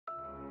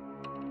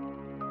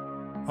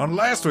On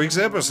last week's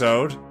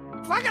episode...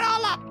 Fuck it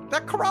all up!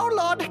 The Crow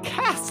Lord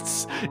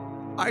casts!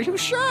 Are you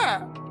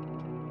sure?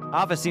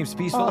 Office seems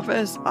peaceful.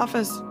 Office.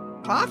 Office?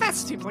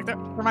 Seems like there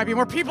might be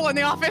more people in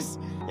the office.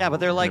 Yeah, but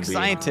they're like Maybe.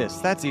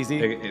 scientists. That's easy.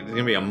 There's going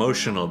to be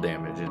emotional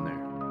damage in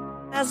there.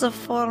 As a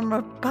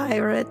former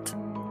pirate,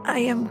 I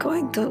am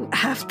going to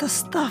have to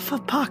stuff a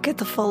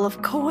pocket full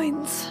of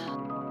coins.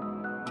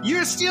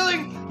 You're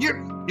stealing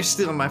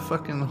my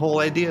fucking whole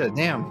idea.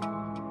 Damn.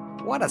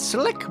 What a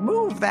slick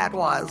move that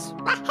was.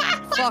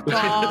 Fuck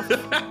off.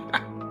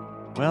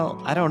 Well,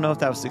 I don't know if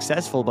that was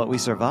successful, but we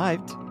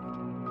survived.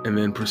 And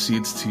then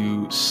proceeds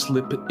to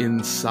slip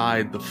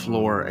inside the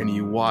floor, and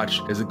you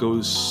watch as it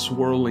goes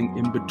swirling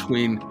in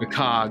between the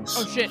cogs.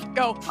 Oh shit,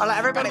 go. All right,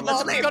 everybody, Go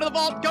to the vault, go to the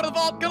vault, go to the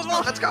vault, go to the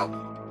vault. Let's go.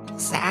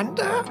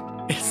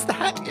 Xander? Is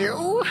that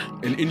you?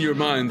 And in your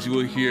minds, you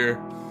will hear,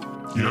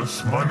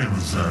 Yes, my name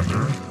is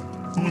Xander.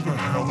 Who the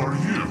hell are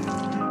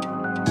you?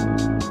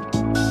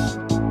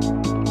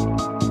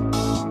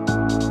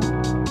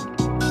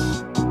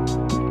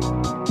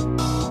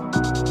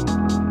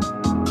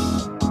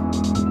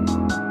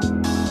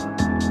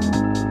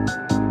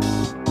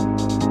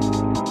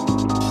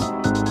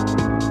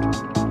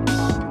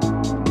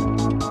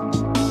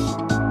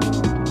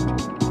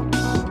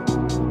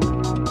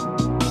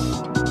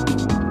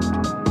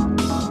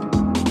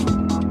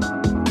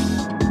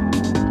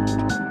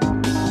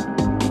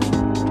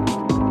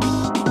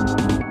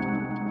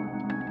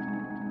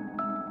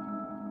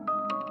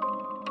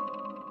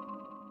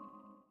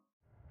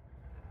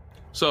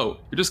 So,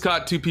 you just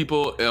caught two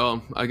people,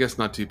 I guess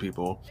not two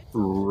people.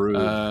 Rude.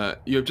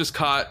 You have just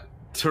caught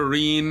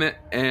Tareen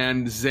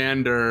and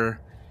Xander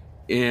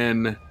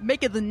in...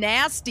 Make it the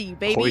nasty,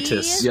 baby.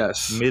 Coitus.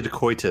 Yes.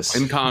 Mid-coitus.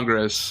 In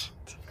Congress.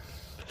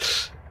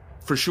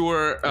 For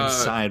sure.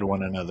 Inside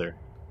one another.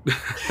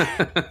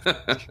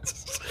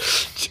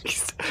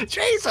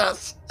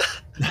 Jesus.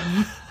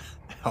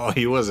 Oh,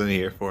 he wasn't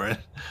here for it.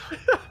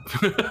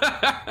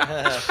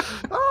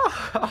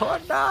 Oh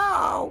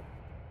no.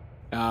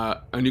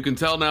 And you can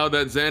tell now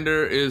that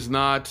Xander is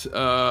not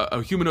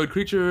a humanoid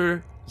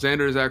creature.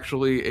 Xander is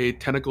actually a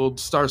tentacled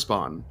star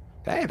spawn.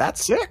 Hey,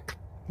 that's sick.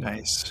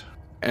 Nice.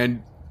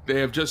 And they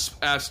have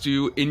just asked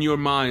you in your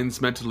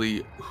minds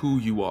mentally who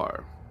you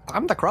are.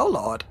 I'm the Crow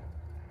Lord.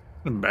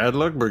 Bad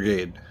Luck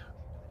Brigade.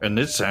 And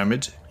this time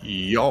it's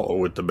y'all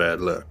with the bad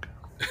luck.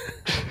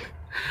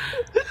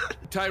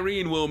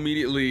 Tyreen will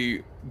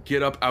immediately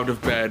get up out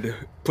of bed,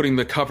 putting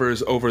the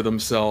covers over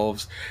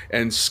themselves,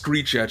 and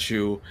screech at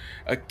you.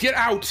 Get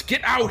out!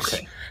 Get out!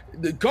 Okay.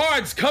 The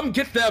guards, come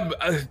get them!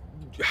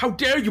 How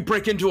dare you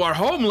break into our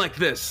home like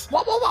this?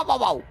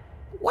 Whoa.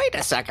 Wait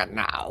a second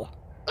now.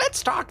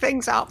 Let's talk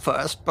things out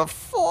first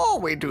before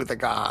we do the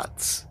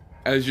guards.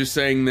 As you're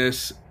saying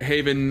this,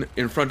 Haven,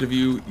 in front of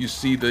you, you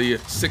see the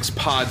 6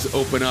 pods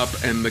open up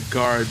and the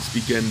guards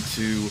begin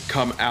to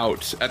come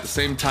out. At the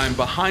same time,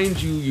 behind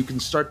you, you can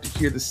start to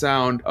hear the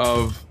sound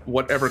of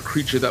whatever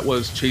creature that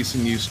was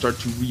chasing you start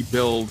to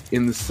rebuild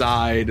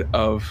inside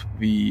of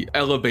the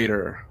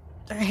elevator.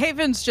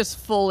 Haven's just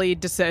fully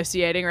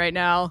dissociating right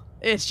now.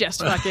 It's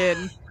just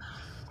fucking...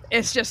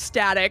 it's just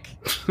static.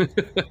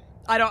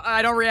 I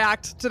don't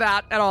react to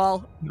that at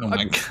all. Oh my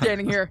I'm God.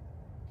 standing here.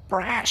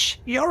 Brash,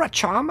 you're a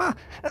charmer.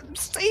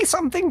 Say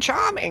something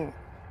charming.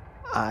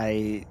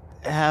 I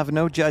have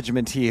no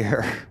judgment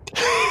here.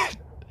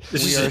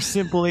 We are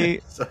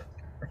simply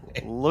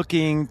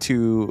looking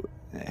to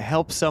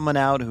help someone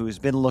out who's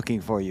been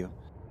looking for you.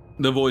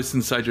 The voice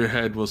inside your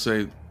head will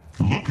say,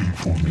 Looking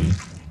for me?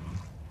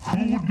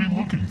 Who would be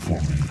looking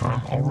for me?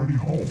 I'm already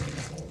home.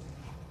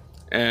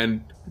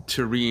 and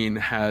Tareen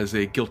has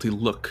a guilty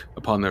look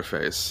upon their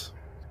face.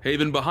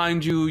 Haven,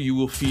 behind you, you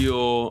will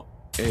feel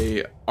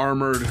a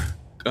armored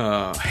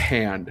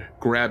hand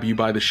grab you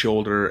by the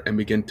shoulder and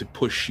begin to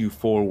push you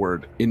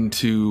forward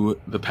into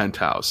the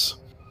penthouse.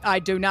 I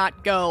do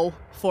not go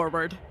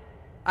forward.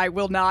 I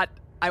will not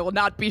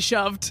be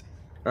shoved.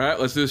 All right,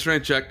 let's do a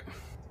strength check.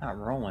 Not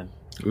rolling.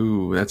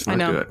 Ooh, that's I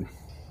not know. good.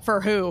 For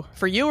who?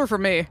 For you or for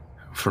me?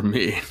 For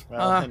me.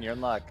 Well, then you're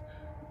in luck.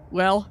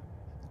 Well,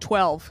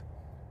 12.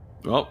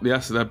 Well,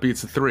 yes, that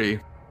beats a 3.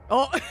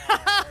 Oh,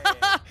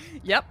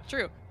 yep,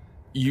 true.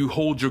 You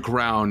hold your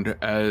ground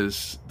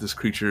as this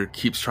creature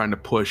keeps trying to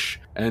push,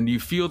 and you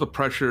feel the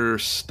pressure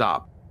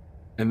stop.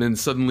 And then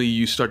suddenly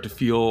you start to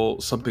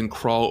feel something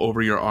crawl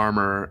over your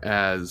armor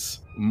as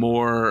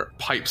more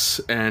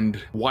pipes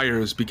and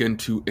wires begin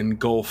to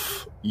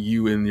engulf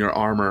you in your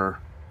armor.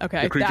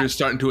 Okay, The creature is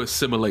starting to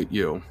assimilate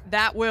you.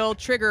 that will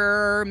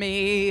trigger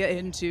me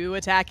into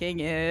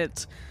attacking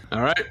it.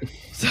 All right,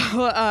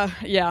 So,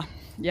 yeah.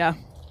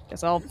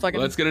 Guess I'll fucking...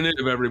 let's get an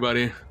initiative,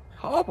 everybody.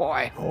 Oh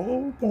boy.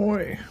 Oh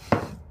boy.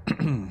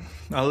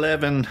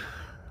 11.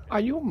 Are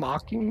you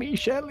mocking me,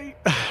 Shelley?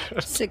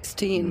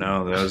 16.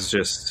 No, that was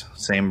just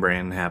same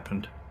brain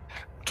happened.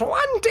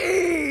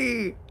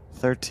 20!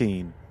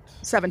 13.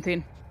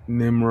 17.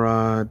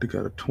 Nimrod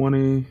got a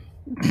 20.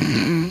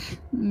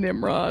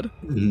 Nimrod.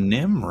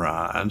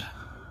 Nimrod.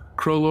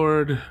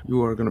 Crowlord,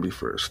 you are going to be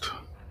first.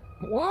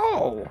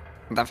 Whoa.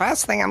 the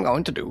first thing I'm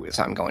going to do is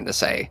I'm going to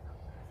say,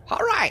 all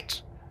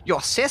right,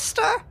 your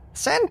sister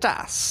sent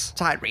us,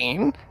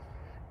 Tyrene,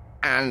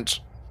 and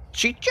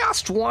she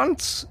just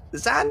wants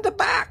Xander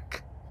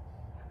back.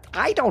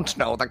 I don't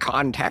know the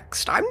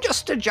context. I'm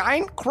just a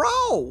giant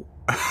crow.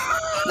 Then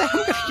I'm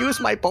going to use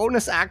my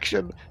bonus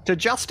action to,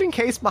 just in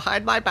case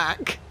behind my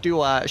back, do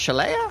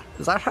Shalea?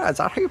 Is that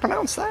how you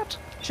pronounce that?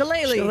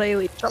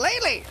 Shillelagh.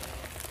 Shillelagh!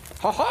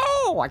 Ho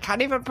ho! I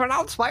can't even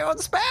pronounce my own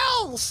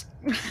spells!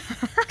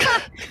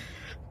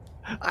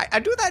 I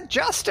do that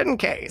just in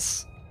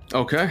case.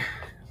 Okay.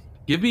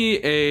 Give me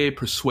a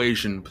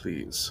persuasion,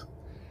 please.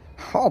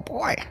 Oh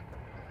boy.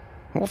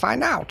 We'll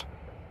find out.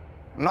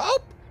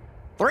 Nope.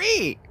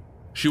 3.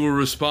 She will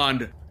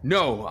respond,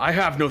 "No, I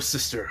have no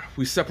sister.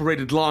 We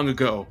separated long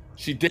ago.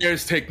 She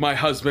dares take my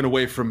husband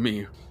away from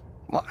me.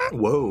 What?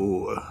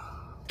 Whoa.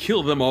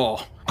 Kill them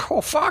all."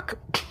 Oh fuck.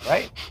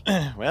 Right.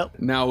 Well,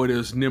 Now it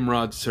is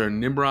Nimrod's turn.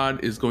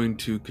 Nimrod is going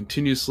to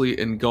continuously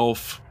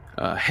engulf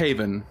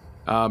Haven.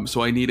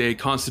 So I need a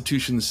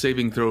Constitution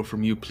saving throw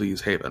from you,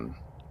 please, Haven.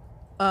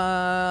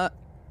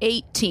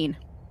 18.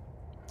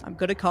 I'm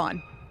good at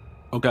con.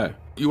 Okay.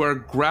 You are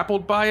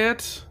grappled by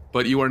it,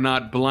 but you are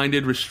not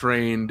blinded,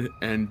 restrained,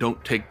 and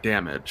don't take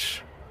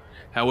damage.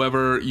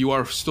 However, you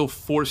are still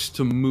forced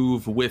to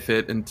move with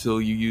it until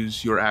you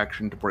use your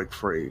action to break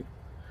free.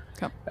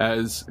 Okay.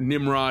 As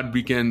Nimrod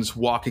begins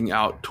walking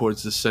out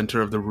towards the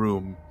center of the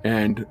room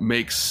and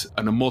makes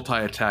a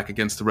multi-attack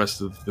against the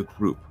rest of the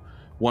group.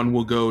 One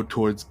will go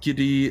towards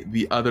Giddy,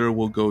 the other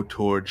will go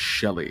towards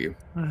Shelly.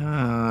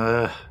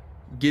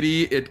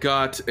 Giddy, it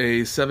got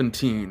a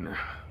 17.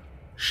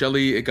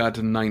 Shelly, it got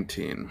a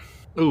 19.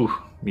 Ooh,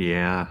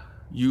 yeah.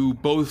 You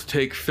both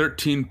take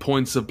 13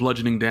 points of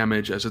bludgeoning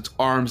damage as its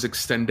arms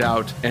extend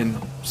out and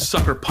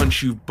sucker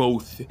punch you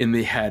both in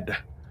the head.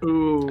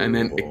 Ooh. And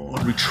then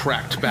it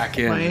retract back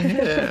in. My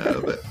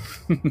head.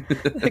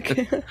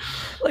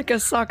 like a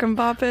sock and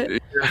bop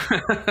it.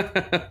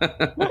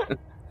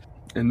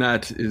 And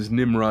that is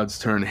Nimrod's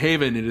turn.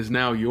 Haven, it is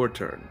now your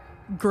turn.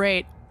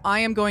 Great. I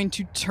am going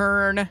to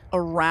turn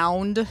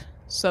around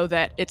so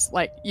that it's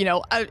like,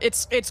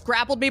 it's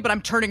grappled me, but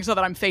I'm turning so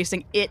that I'm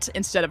facing it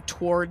instead of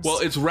towards. Well,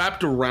 it's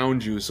wrapped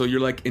around you, so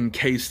you're like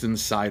encased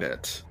inside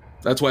it.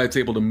 That's why it's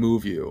able to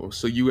move you.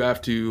 So you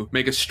have to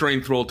make a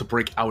strength roll to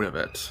break out of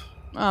it.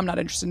 I'm not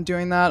interested in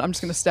doing that. I'm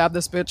just going to stab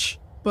this bitch.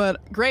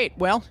 But great.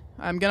 Well,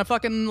 I'm going to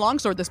fucking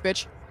longsword this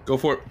bitch. Go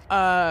for it.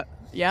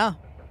 Yeah,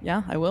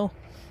 I will.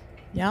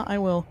 Yeah, I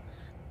will.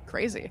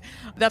 Crazy.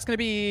 That's going to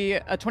be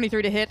a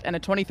 23 to hit and a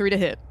 23 to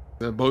hit.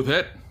 Both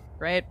hit?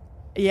 Right?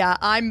 Yeah,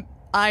 I'm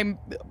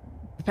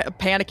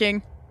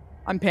panicking.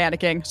 I'm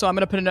panicking. So I'm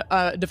going to put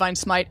a Divine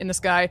Smite in this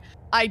guy.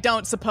 I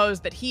don't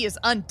suppose that he is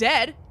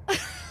undead.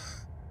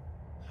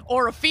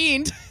 Or a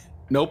fiend.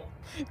 Nope.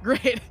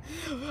 Great.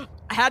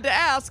 I had to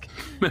ask.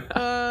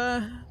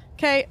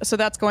 Okay, so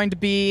that's going to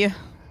be...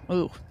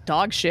 Ooh,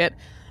 dog shit.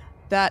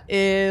 That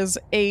is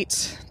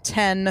 8,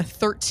 10,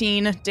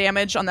 13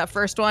 damage on that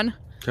first one.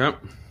 Okay.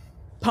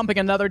 Pumping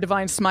another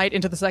Divine Smite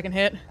into the second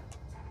hit.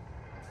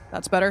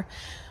 That's better.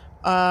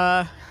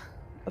 That's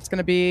going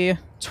to be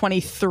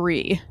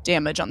 23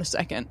 damage on the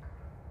second.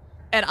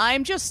 And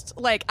I'm just,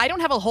 I don't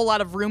have a whole lot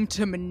of room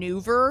to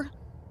maneuver,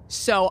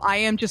 so I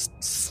am just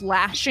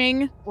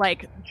slashing,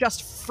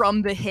 just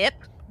from the hip.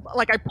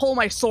 I pull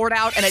my sword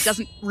out and it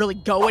doesn't really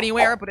go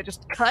anywhere, but it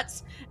just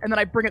cuts, and then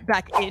I bring it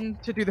back in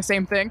to do the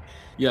same thing.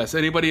 Yes,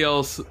 anybody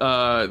else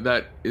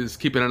that is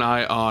keeping an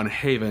eye on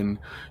Haven,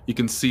 you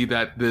can see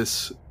that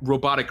this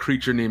robotic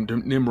creature named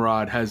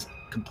Nimrod has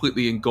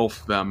completely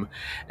engulfed them,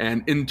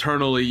 and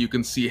internally you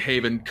can see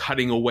Haven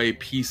cutting away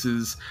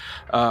pieces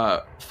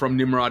from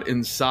Nimrod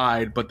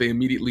inside, but they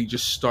immediately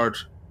just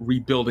start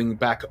rebuilding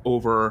back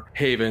over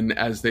Haven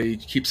as they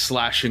keep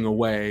slashing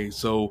away.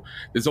 So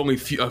there's only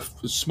a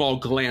small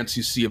glance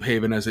you see of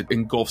Haven as it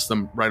engulfs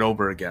them right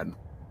over again.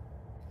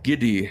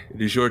 Giddy,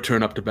 it is your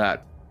turn up to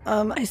bat.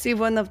 I see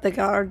one of the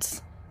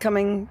guards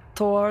coming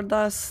toward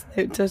us.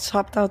 They just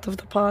hopped out of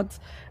the pods,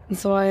 and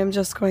so I am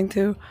just going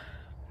to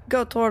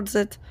go towards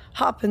it,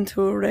 hop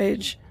into a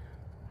rage.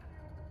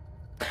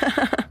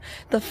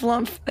 The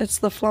flump, it's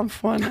the flump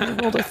one. I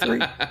rolled a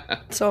 3.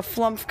 So a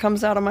flump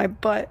comes out of my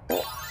butt.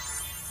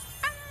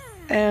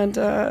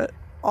 And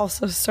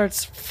also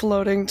starts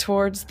floating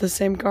towards the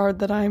same guard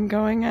that I'm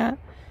going at.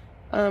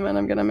 And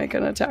I'm going to make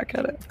an attack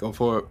at it. Go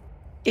for it.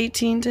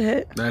 18 to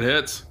hit. That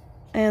hits.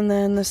 And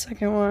then the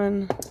second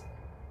one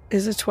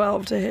is a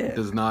 12 to hit.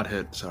 Does not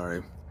hit,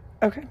 sorry.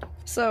 Okay.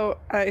 So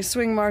I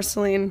swing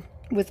Marceline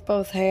with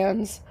both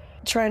hands,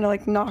 trying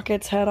to knock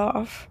its head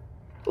off.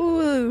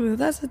 Ooh,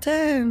 that's a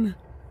 10.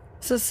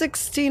 So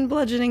 16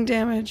 bludgeoning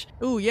damage.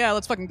 Ooh, yeah,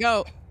 let's fucking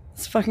go.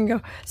 Let's fucking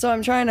go. So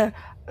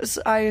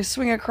I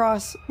swing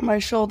across my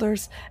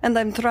shoulders, and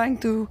I'm trying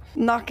to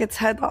knock its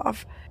head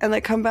off, and I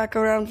come back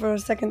around for a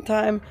second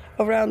time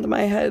around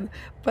my head,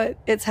 but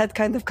its head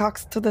kind of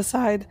cocks to the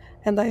side,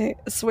 and I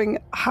swing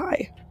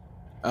high.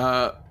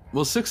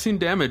 Well, 16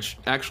 damage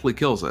actually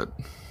kills it.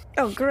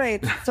 Oh,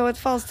 great. So it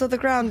falls to the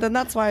ground, and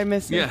that's why I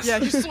miss it. Yes. Yeah,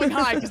 just swing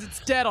high because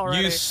it's dead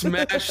already. You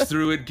smash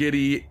through it,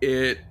 Giddy.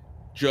 It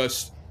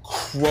just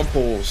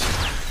crumples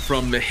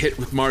from the hit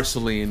with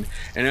Marceline.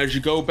 And as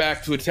you go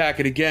back to attack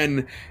it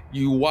again,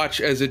 you watch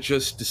as it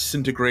just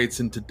disintegrates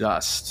into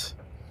dust.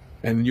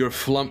 And your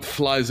flump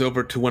flies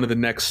over to one of the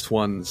next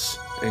ones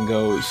and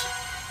goes...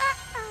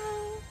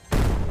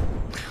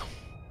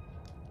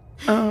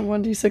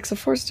 1d6 of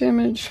force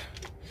damage.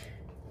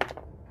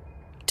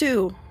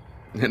 2.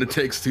 And it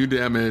takes 2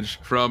 damage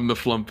from the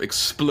flump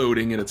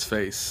exploding in its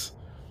face.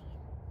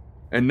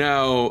 And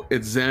now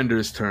it's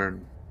Xander's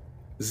turn.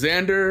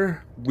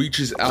 Xander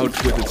reaches out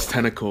with its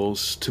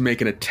tentacles to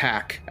make an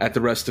attack at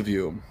the rest of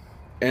you.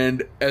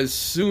 And as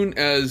soon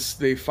as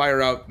they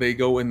fire out, they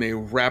go and they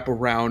wrap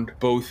around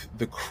both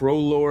the Crow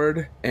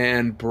Lord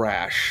and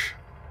Brash.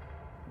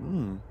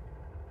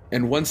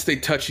 And once they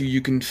touch you,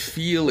 you can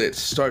feel it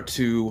start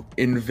to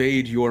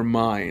invade your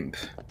mind.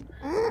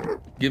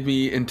 Give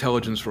me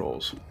intelligence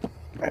rolls.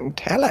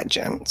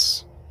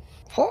 Intelligence.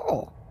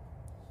 4.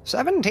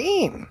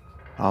 17.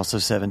 Also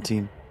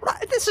 17.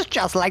 Right, this is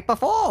just like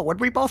before when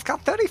we both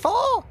got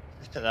 34.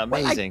 Amazing.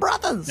 We're like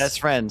brothers.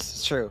 Best friends.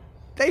 It's true.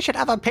 They should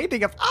have a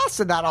painting of us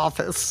in that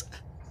office.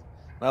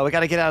 Well, we got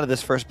to get out of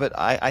this first, but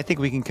I think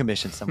we can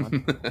commission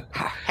someone.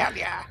 Hell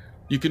yeah.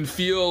 You can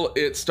feel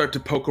it start to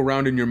poke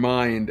around in your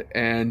mind,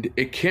 and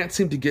it can't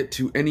seem to get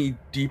to any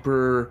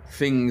deeper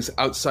things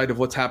outside of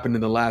what's happened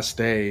in the last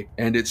day.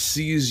 And it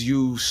sees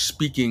you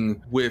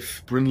speaking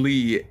with Bryn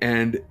Lee,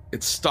 and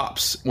it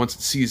stops once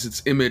it sees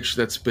its image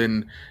that's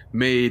been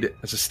made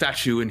as a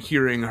statue, and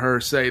hearing her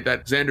say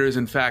that Xander is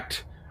in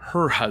fact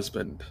her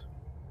husband.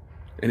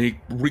 And he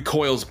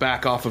recoils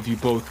back off of you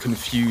both,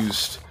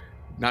 confused,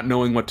 not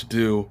knowing what to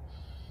do.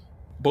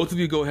 Both of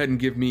you go ahead and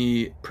give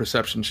me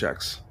perception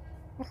checks.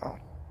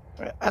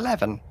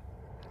 11.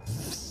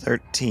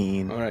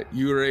 13. All right,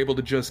 you were able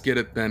to just get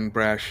it then,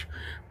 Brash.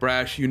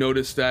 Brash, you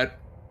notice that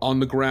on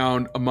the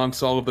ground,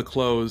 amongst all of the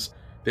clothes,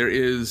 there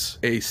is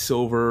a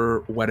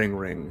silver wedding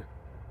ring.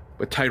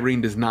 But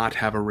Tyreen does not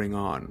have a ring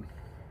on.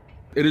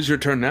 It is your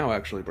turn now,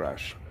 actually,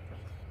 Brash.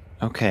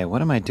 Okay,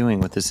 what am I doing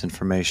with this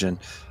information?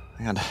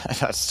 I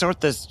gotta sort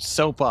this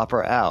soap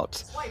opera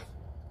out.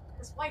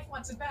 His wife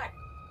wants it back.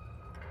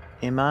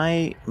 Am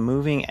I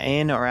moving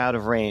in or out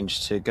of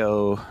range to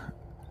go...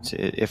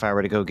 if I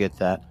were to go get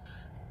that?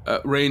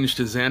 Range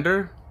to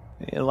Xander?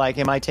 Like,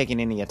 am I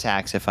taking any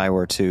attacks if I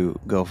were to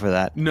go for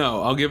that?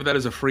 No, I'll give that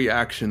as a free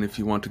action if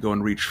you want to go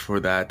and reach for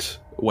that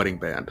wedding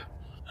band.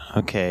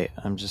 Okay,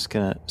 I'm just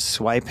gonna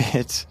swipe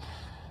it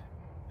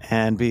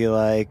and be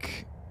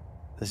like,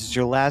 this is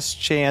your last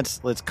chance.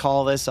 Let's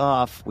call this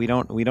off. We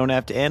don't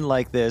have to end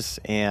like this,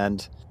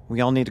 and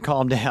we all need to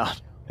calm down.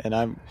 And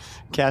I'm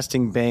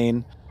casting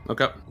Bane.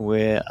 Okay.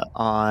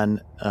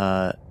 On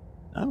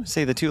I would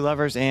say the two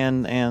lovers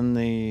and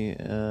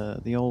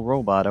the old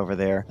robot over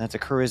there. That's a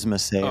charisma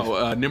save.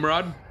 Oh,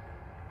 Nimrod?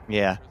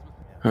 Yeah.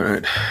 All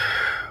right.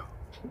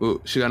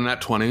 Ooh, she got a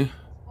nat 20.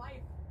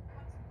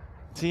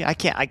 See, I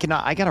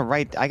gotta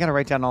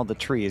write down all the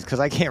trees because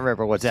I can't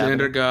remember what's happening.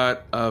 Xander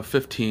got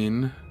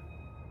 15.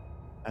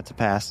 That's a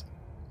pass.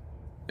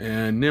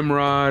 And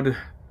Nimrod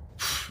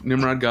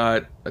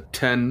got a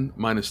 10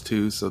 minus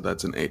 2, so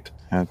that's an 8.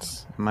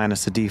 That's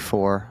minus a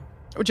D4.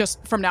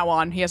 Just from now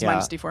on, he has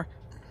minus D4.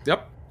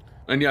 Yep.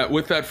 And yeah,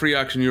 with that free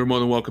action, you're more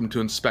than welcome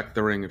to inspect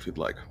the ring if you'd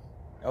like.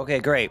 Okay,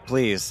 great.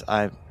 Please,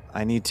 I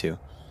need to.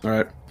 All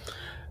right.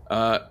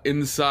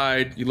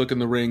 Inside, you look in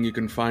the ring, you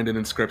can find an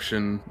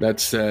inscription that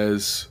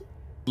says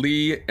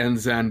Lee and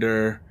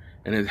Xander,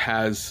 and it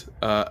has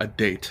a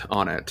date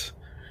on it.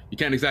 You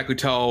can't exactly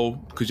tell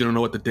because you don't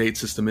know what the date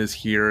system is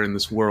here in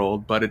this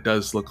world, but it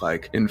does look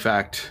like, in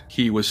fact,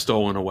 he was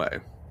stolen away.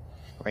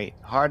 Great.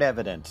 Hard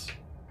evidence.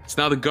 It's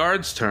now the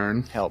guard's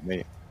turn. Help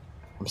me.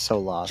 I'm so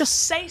lost.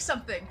 Just say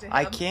something to him.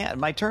 I can't.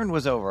 My turn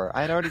was over.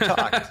 I had already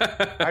talked.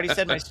 I already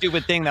said my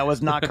stupid thing that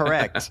was not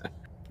correct.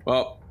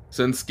 Well,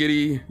 since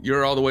Giddy,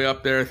 you're all the way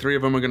up there, 3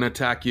 of them are going to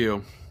attack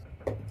you.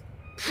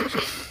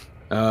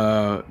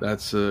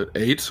 That's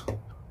 8,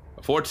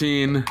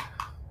 14,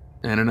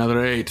 and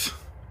another 8.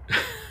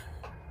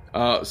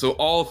 So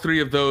all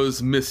 3 of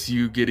those miss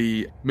you,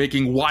 Giddy,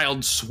 making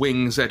wild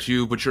swings at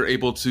you, but you're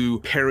able to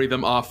parry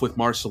them off with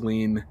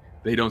Marceline.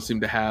 They don't seem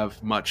to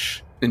have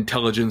much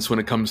intelligence when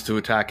it comes to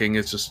attacking.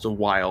 It's just a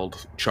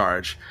wild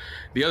charge.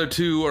 The other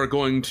 2 are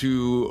going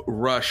to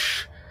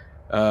rush.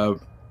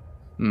 One's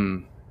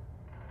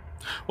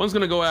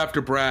going to go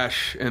after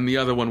Brash, and the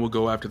other one will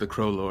go after the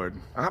Crow Lord.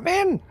 I'm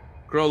in.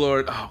 Crow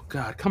Lord, oh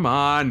god, come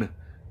on.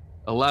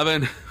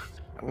 11.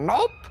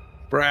 Nope.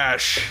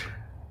 Brash.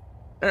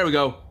 There we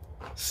go.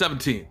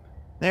 17.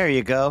 There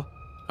you go.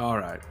 All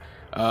right.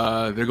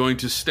 They're going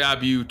to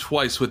stab you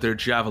twice with their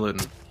javelin.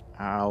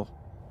 Ow.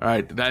 All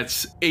right,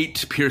 that's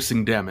 8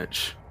 piercing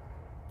damage.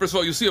 First of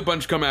all, you'll see a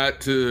bunch come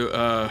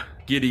to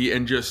Giddy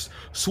and just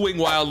swing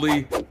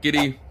wildly.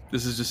 Giddy,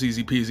 this is just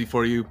easy peasy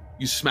for you.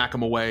 You smack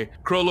them away.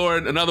 Crow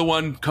Lord, another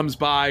one comes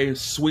by,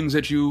 swings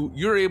at you.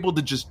 You're able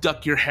to just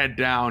duck your head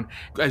down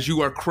as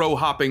you are crow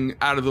hopping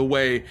out of the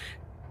way.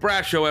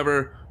 Brash,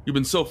 however, you've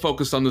been so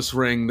focused on this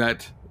ring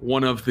that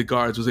one of the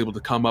guards was able to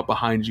come up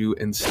behind you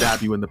and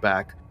stab you in the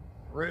back.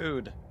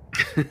 Rude.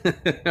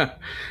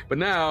 But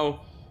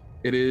now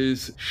it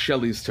is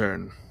Shelly's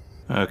turn.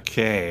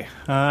 Okay.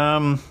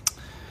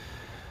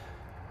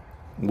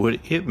 Would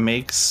it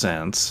make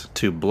sense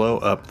to blow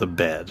up the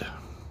bed?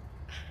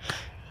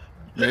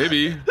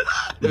 Maybe.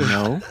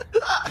 No.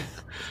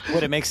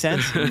 Would it make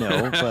sense?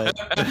 No, but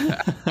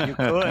you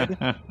could.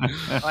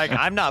 Like,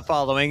 I'm not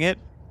following it.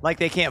 Like,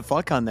 they can't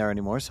fuck on there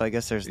anymore, so I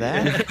guess there's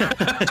that.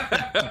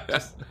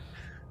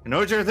 I know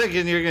what you're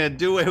thinking. You're going to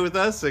do away with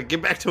us and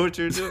get back to what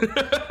you're doing.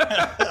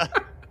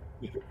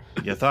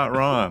 You thought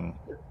wrong.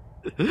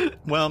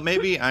 Well,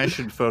 maybe I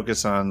should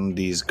focus on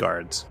these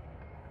guards.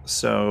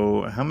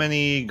 So, how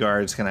many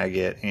guards can I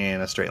get in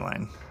a straight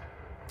line?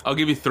 I'll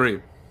give you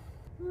 3.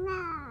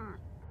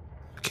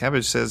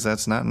 Cabbage says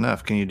that's not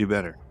enough. Can you do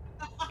better?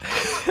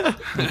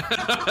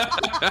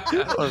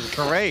 That was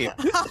great.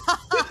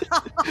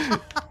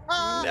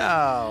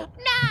 No.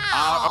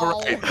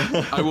 All right.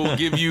 I will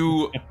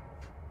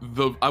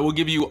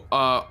give you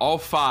all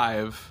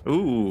 5.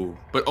 Ooh.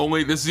 But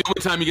this is the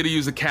only time you get to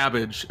use a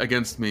cabbage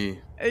against me.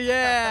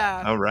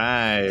 Yeah. All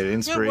right.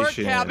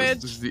 Inspiration. Good work,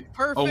 Cabbage. This is the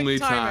Perfect only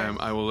timing. time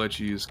I will let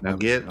you use Now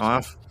cabbage. get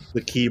off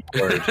the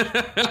keyboard.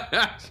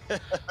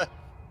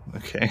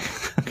 Okay.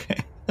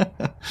 Okay.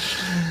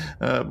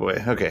 Oh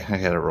boy. Okay, I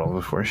gotta roll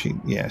before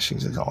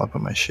she's all up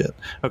on my shit.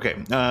 Okay.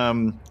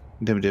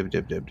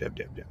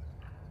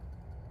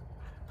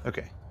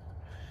 Okay.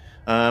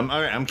 All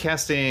right. I'm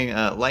casting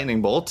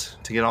lightning bolt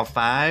to get all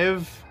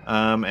 5.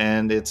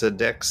 And it's a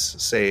dex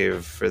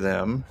save for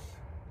them.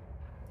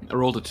 I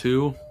rolled a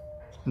 2.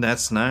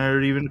 That's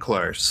not even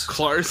close.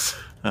 Clarse.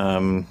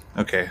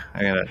 Okay.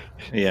 I gotta.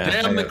 Yeah.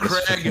 Damn the this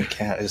Craig. fucking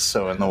cat is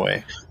so in the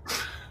way.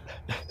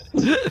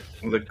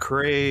 The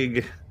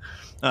Craig.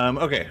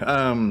 Okay.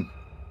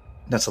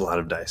 That's a lot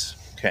of dice.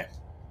 Okay.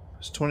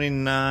 It's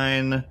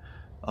 29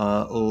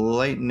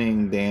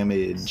 lightning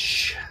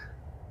damage.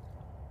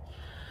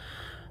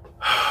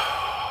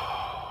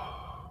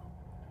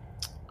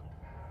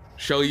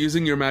 Shelly,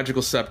 using your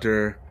magical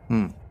scepter,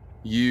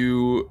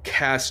 you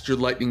cast your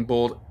lightning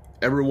bolt.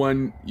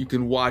 Everyone, you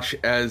can watch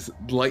as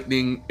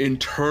lightning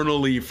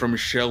internally from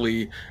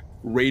Shelly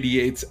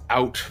radiates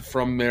out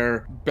from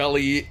their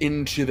belly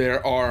into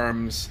their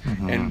arms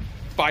and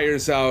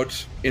fires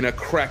out in a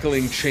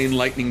crackling chain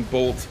lightning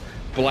bolt,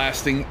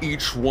 blasting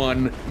each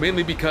one,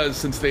 mainly because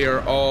since they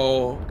are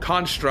all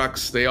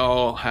constructs, they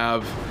all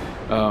have,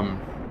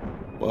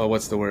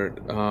 what's the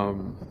word?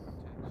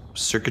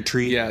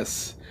 Circuitry?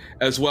 Yes.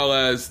 As well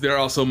as they're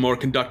also more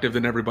conductive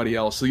than everybody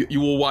else. So you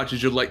will watch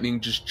as your lightning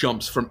just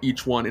jumps from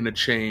each one in a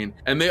chain,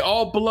 and they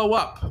all blow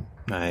up.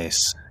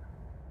 Nice.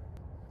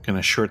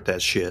 Gonna short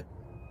that shit.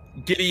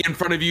 Giddy in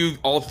front of you,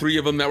 all 3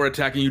 of them that were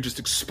attacking you just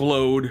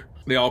explode.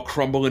 They all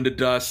crumble into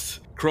dust.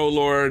 Crow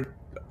Lord,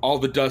 all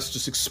the dust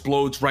just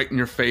explodes right in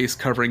your face,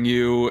 covering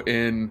you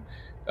in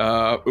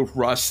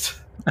rust.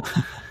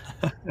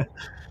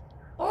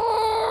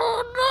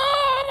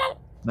 Oh no!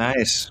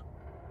 Nice.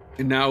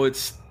 And now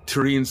it's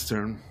Tyrene's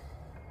turn.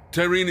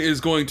 Tyrene is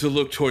going to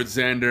look towards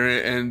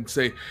Xander and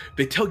say,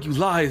 "They tell you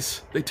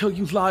lies. They tell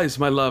you lies,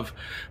 my love.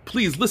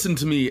 Please listen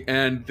to me."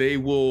 And they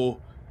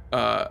will...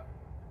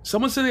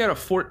 someone said they had a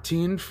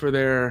 14 for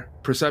their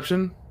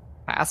perception.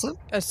 Passive?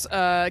 As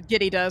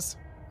Giddy does.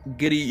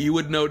 Giddy, you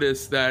would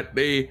notice that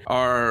they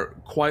are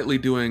quietly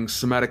doing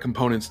somatic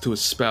components to a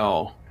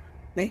spell.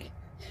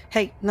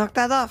 Hey, knock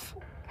that off.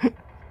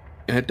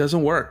 And it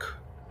doesn't work.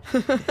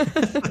 What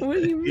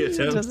do you mean?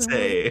 You don't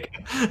say.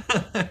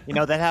 You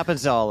know, that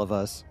happens to all of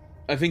us.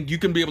 I think you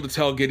can be able to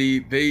tell,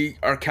 Giddy, they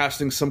are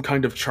casting some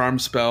kind of charm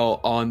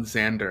spell on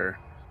Xander,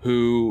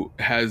 who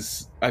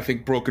has, I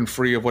think, broken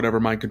free of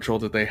whatever mind control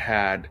that they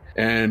had,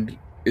 and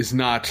is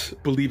not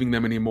believing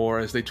them anymore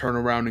as they turn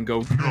around and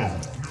go, No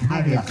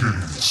more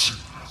games.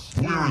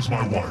 Where is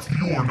my wife?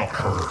 You are not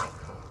her.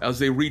 as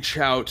they reach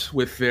out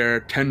with their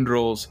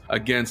tendrils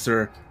against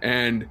her,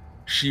 and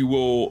she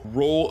will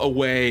roll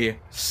away,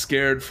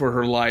 scared for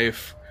her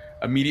life,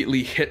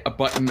 immediately hit a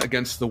button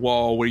against the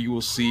wall where you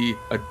will see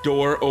a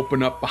door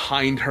open up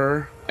behind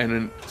her, and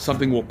then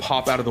something will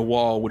pop out of the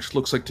wall, which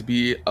looks like to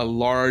be a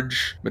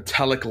large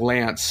metallic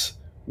lance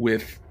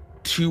with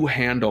 2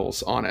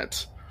 handles on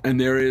it. And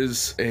there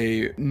is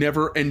a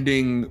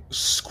never-ending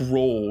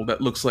scroll that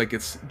looks like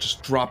it's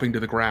just dropping to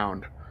the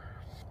ground.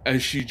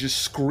 As she just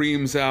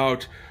screams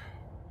out,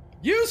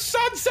 "You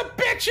sons of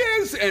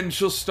bitches!" And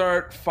she'll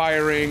start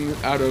firing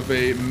out of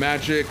a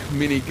magic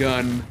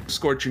minigun,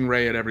 scorching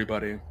ray at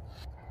everybody.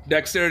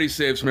 Dexterity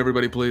saves from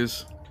everybody,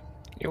 please.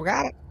 You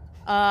got it.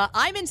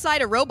 I'm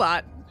inside a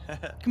robot.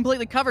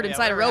 Completely covered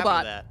inside a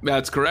robot.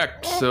 That's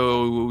correct.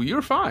 So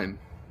you're fine.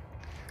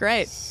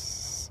 Great.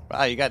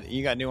 Wow, you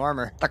got new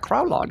armor. The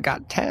Crow Lord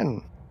got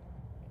 10.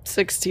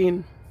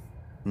 16.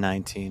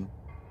 19.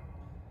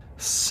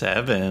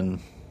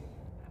 7.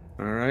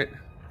 All right.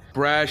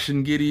 Brash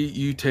and Giddy,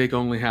 you take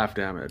only half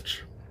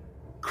damage.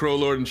 Crow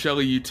Lord and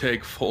Shelly, you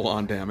take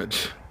full-on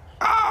damage.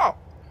 Oh!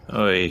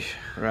 Oy.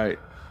 Right.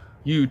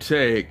 You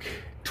take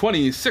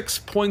 26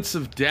 points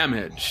of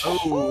damage.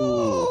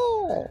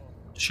 Oh,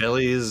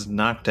 Shelly's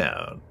knocked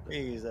out.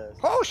 Jesus.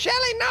 oh,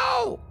 Shelly,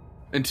 no!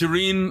 And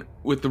Tyreen,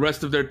 with the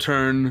rest of their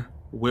turn,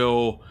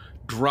 will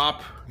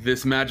drop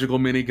this magical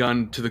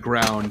minigun to the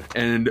ground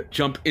and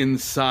jump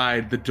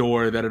inside the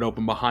door that had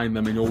opened behind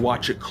them, and you'll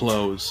watch it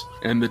close.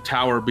 And the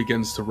tower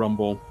begins to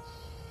rumble.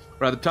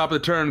 We're at the top of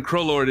the turn.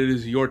 Crowlord, it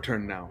is your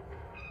turn now.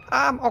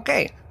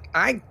 Okay.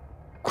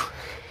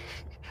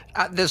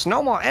 There's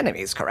no more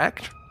enemies,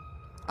 correct?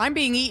 I'm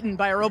being eaten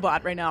by a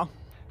robot right now.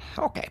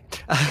 Okay.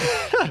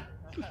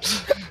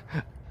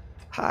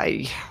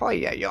 Hi,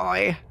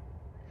 oi.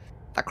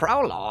 The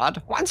Crow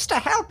Lord wants to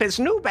help his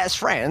new best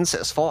friends,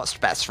 his forced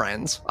best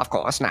friends, of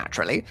course,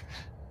 naturally.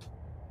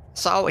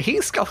 So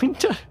he's going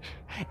to...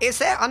 Is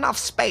there enough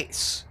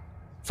space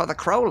for the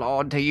Crow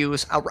Lord to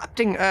use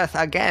Erupting Earth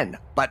again,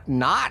 but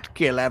not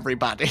kill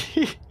everybody?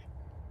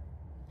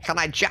 Can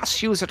I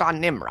just use it on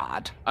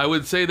Nimrod? I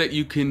would say that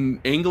you can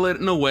angle it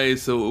in a way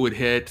so it would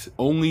hit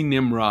only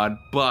Nimrod,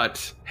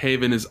 but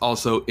Haven is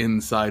also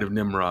inside of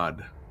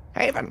Nimrod.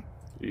 Haven,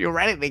 you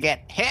ready to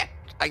get hit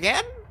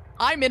again?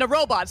 I'm in a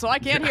robot, so I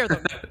can't hear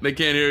them. They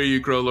can't hear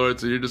you, Crowlord,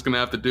 so you're just going to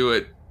have to do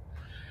it.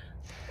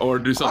 Or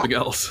do something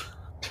else.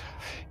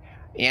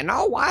 You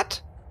know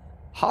what?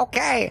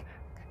 Okay,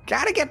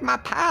 gotta get my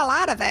pal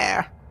out of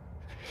there.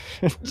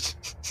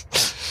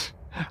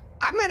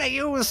 I'm gonna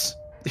use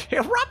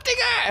Erupting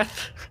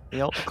Earth.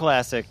 The old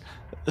classic.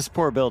 This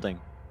poor building.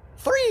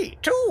 3,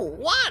 2,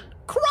 1,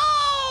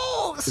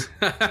 crows!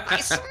 I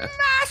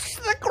smash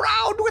the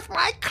ground with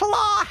my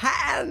claw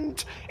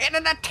hand in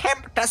an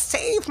attempt to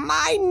save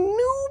my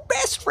new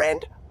best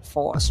friend,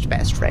 forced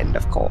best friend,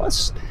 of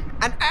course.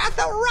 And Earth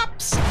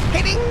erupts,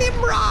 hitting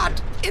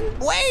Nimrod in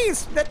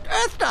ways that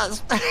Earth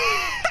does.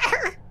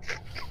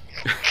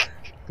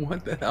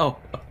 What the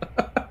hell?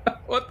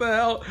 What the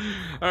hell?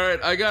 All right,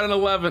 I got an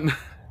 11.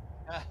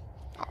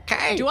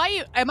 Okay.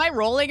 Am I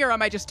rolling or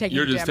am I just taking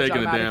You're the just damage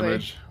taking the automatically?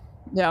 damage.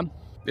 Yeah.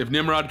 If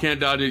Nimrod can't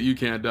dodge it, you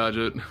can't dodge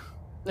it.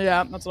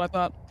 Yeah, that's what I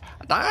thought.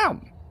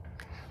 Damn.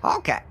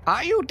 Okay,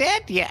 are you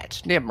dead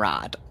yet,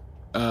 Nimrod?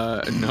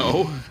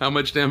 No. How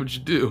much damage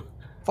you do?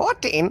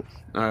 14.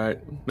 All right.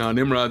 Now,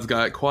 Nimrod's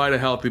got quite a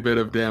healthy bit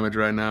of damage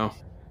right now.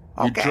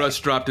 You Okay.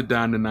 just dropped it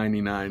down to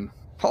 99.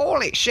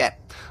 Holy shit.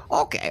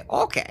 Okay,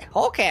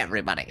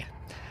 everybody.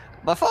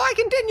 Before I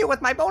continue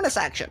with my bonus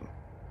action,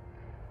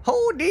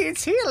 who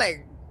needs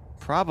healing?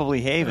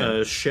 Probably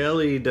Haven.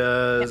 Shelly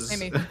does.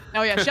 Amy.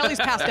 Oh yeah, Shelly's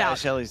passed out.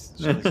 Shelly's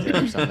dead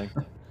or something.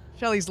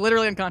 Shelly's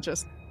literally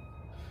unconscious.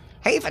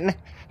 Haven,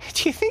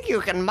 do you think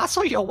you can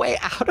muscle your way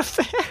out of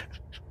there?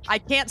 I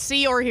can't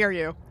see or hear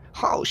you.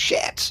 Oh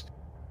shit.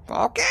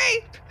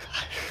 Okay.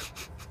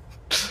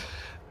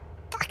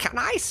 Can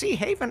I see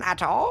Haven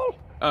at all?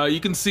 You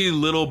can see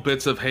little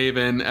bits of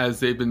Haven as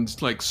they've been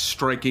like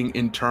striking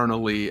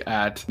internally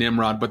at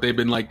Nimrod, but they've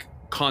been like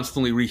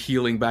constantly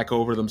rehealing back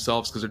over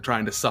themselves because they're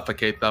trying to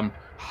suffocate them.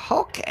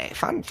 Okay,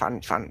 fun.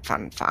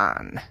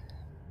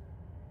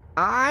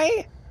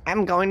 I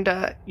am going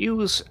to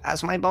use,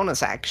 as my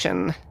bonus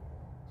action,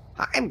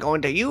 I'm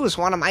going to use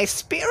one of my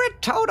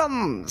spirit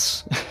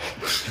totems.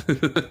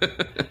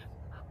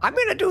 I'm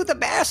going to do the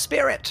bear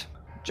spirit,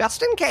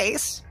 just in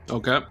case.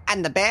 Okay.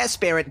 And the bear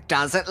spirit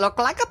doesn't look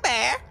like a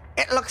bear.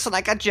 It looks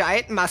like a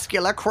giant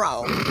muscular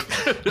crow.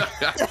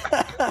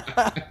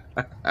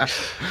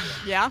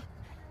 Yeah?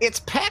 Its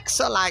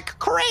pecs are like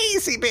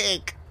crazy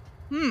big.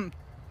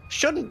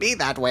 Shouldn't be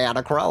that way on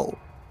a crow.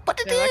 But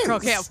it Yeah, that is. crow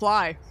can't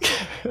fly.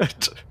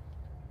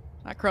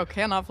 That crow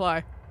cannot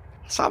fly.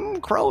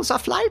 Some crows are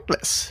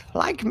flightless,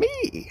 like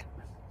me.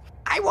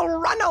 I will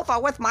run over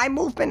with my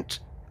movement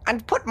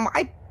and put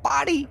my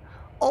body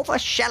over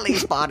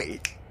Shelly's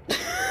body.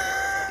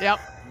 Yep.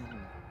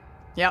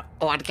 Yep.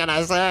 What can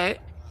I say?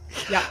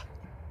 Yep.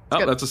 Oh,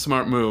 good. that's a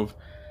smart move.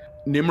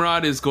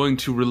 Nimrod is going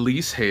to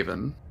release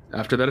Haven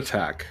after that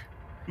attack.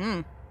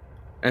 And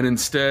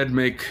instead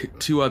make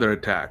 2 other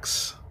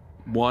attacks.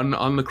 One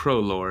on the Crow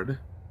Lord,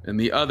 and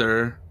the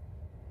other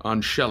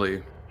on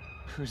Shelly.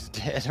 Who's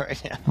dead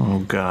right now? Oh,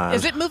 God.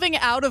 Is it moving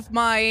out of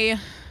my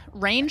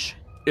range?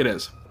 It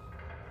is.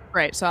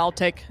 Great, so I'll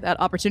take that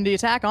opportunity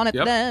attack on it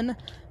Yep. then.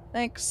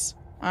 Thanks.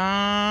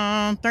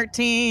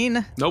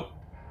 13. Nope.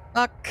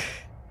 Fuck.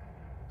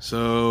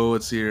 So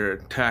let's see here.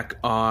 Attack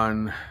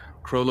on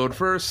Crow Lord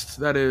first.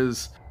 That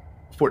is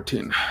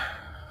 14.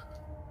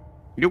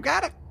 You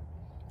got it.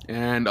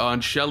 And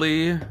on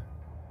Shelly,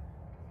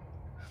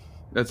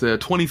 that's a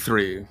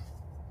 23.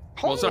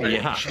 Well, sorry,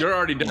 Yeah. you're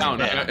already down.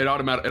 Yeah. It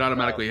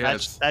automatically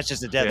hits. That's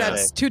just a death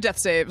That's save. 2 death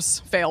saves.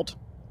 Failed.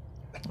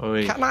 Oh,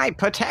 wait. Can I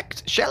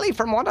protect Shelly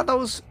from one of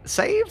those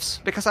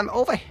saves? Because I'm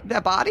over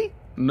their body?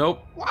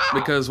 Nope. Wow.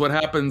 Because what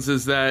happens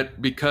is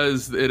that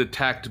because it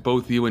attacked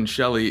both you and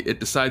Shelly, it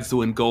decides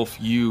to engulf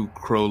you,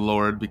 Crow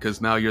Lord, because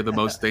now you're the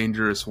most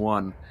dangerous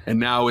one. And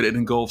now it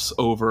engulfs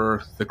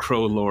over the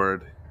Crow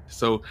Lord.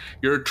 So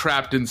you're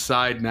trapped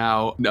inside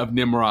now of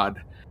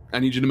Nimrod. I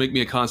need you to make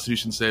me a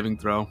Constitution saving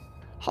throw.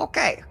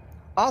 Okay.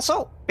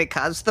 Also,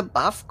 because the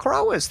buff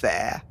crow is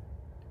there,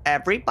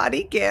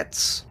 everybody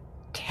gets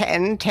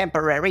 10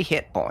 temporary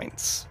hit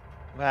points.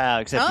 Wow,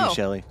 except Oh. you,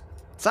 Shelly.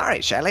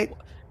 Sorry, Shelly.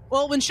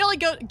 Well, when Shelly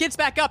gets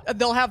back up,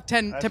 they'll have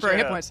 10 temporary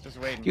hit points. Just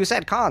waiting. You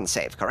said con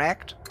save,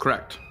 correct?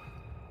 Correct.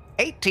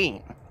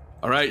 18.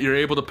 All right, you're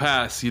able to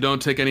pass. You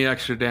don't take any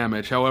extra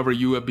damage. However,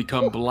 you have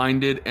become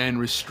blinded and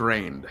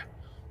restrained.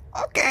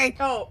 Okay.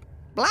 Oh,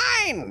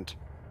 Blind.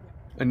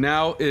 And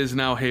now is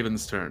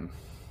Haven's turn.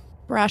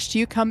 Brash, do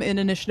you come in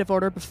initiative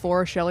order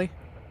before Shelly?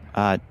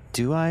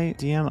 Do I,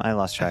 DM? I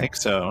lost I track. think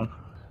so.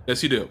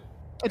 Yes, you do.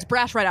 It's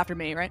Brash right after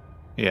me, right?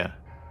 Yeah.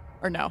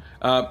 Or no?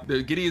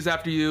 Giddy is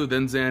after you,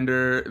 then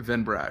Xander,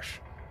 then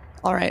Brash.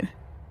 All right.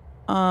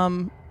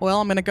 Well,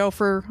 I'm gonna go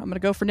for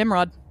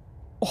Nimrod.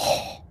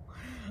 Oh.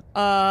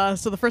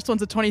 So the first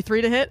one's a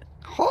 23 to hit.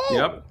 Oh.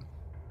 Yep.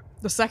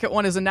 The second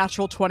one is a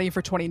natural 20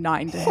 for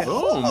 29 to hit.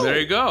 Boom, there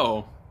you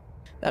go.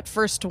 That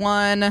first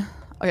one,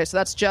 okay, so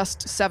that's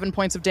just 7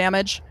 points of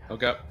damage.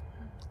 Okay.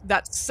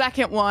 That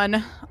second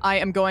one, I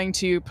am going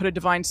to put a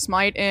Divine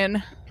Smite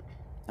in.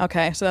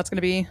 Okay, so that's going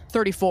to be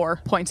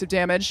 34 points of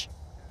damage.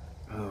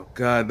 Oh,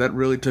 God, that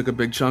really took a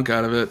big chunk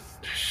out of it.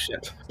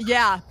 Shit.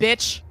 Yeah,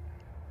 bitch.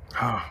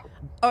 Oh.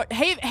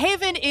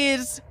 Haven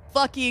is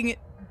fucking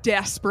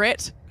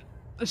desperate.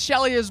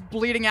 Shelly is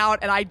bleeding out,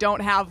 and I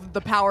don't have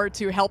the power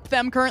to help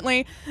them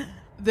currently.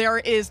 There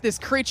is this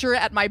creature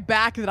at my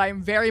back that I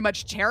am very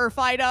much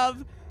terrified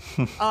of.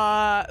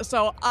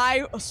 So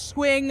I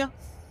swing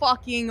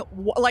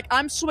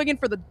I'm swinging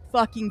for the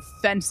fucking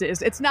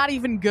fences. It's not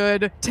even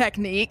good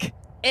technique.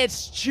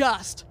 It's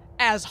just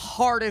as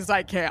hard as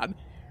I can.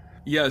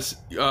 Yes,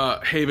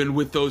 Haven,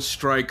 with those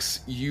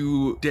strikes,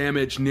 you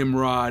damage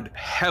Nimrod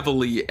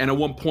heavily, and at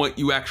one point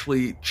you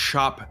actually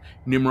chop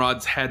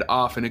Nimrod's head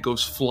off and it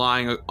goes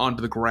flying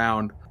onto the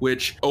ground,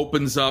 which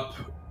opens up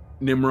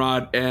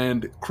Nimrod,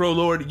 and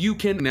Crowlord, you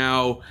can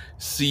now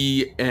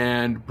see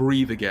and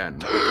breathe again.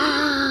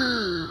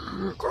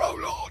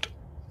 Crowlord.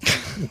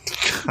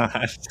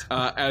 God.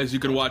 As you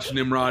can watch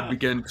Nimrod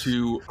begin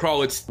to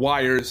crawl its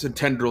wires and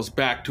tendrils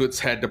back to its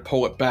head to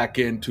pull it back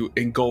in to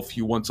engulf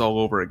you once all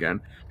over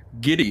again.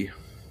 Giddy.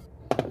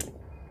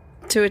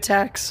 2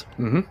 attacks.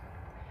 Mm-hmm.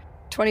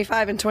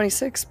 25 and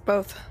 26,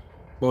 both.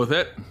 Both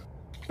hit.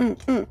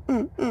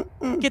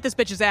 Get this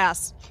bitch's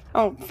ass.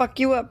 Oh, fuck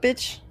you up,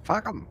 bitch.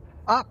 Fuck 'em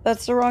up.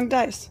 That's the wrong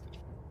dice.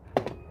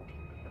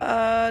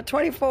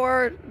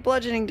 24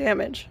 bludgeoning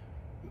damage.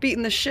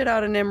 Beating the shit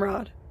out of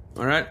Nimrod.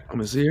 All right, I'm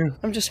gonna see here.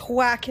 I'm just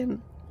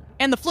whacking.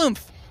 And the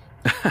flumph.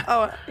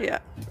 Oh, yeah.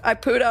 I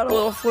pooed out a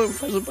little flume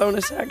as a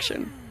bonus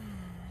action.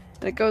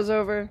 And it goes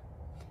over.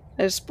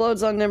 It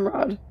explodes on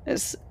Nimrod.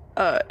 It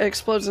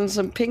explodes in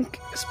some pink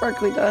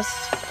sparkly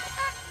dust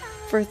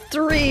for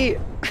 3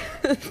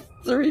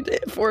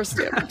 force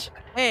damage.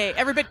 Hey,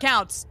 every bit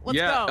counts. Let's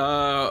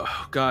go.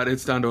 God,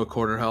 it's down to a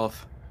quarter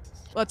health.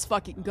 Let's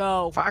fucking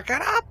go. Fuck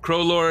it up.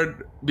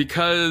 Crowlord,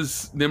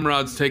 because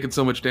Nimrod's taken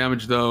so much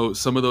damage, though,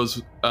 some of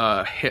those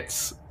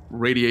hits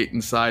radiate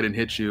inside and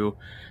hit you,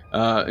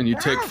 and you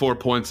take 4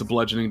 points of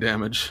bludgeoning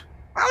damage.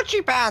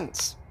 Ouchie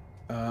pants.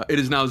 It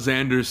is now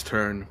Xander's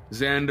turn.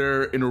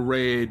 Xander, in a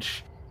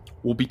rage,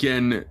 will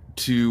begin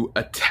to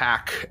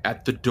attack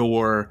at the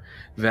door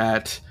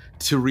that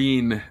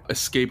Tyreen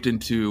escaped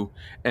into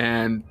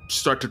and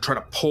start to try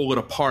to pull it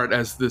apart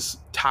as this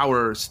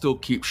tower still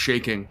keeps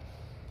shaking.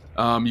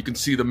 You can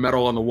see the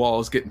metal on the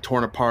walls getting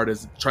torn apart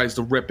as it tries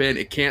to rip in.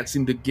 It can't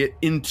seem to get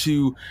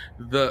into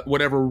the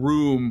whatever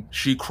room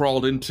she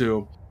crawled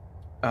into.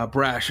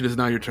 Brash, it is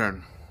now your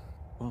turn.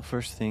 Well,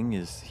 first thing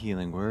is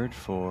healing word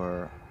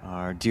for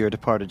our dear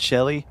departed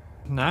Shelly.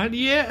 Not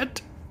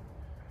yet.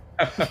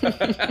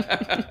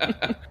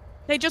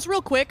 Hey, just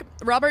real quick,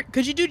 Robert,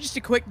 could you do just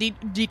a quick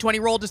D20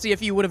 roll to see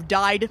if you would have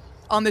died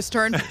on this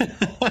turn?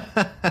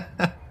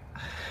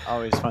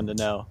 Always fun to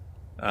know.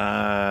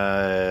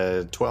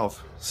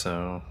 12.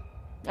 So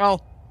Oh,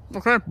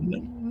 okay.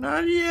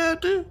 not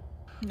yet.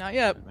 Not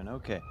yet.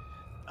 Okay.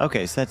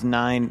 Okay, so that's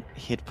 9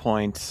 hit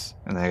points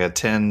And I got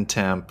 10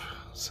 temp.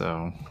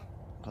 So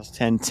plus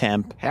 10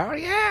 temp. Hell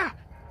yeah.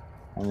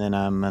 And then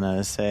I'm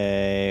gonna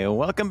say,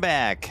 "Welcome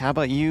back. How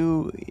about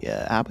you?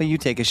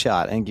 Take a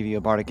shot and give you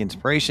a bardic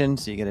inspiration,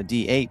 so you get a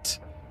D8."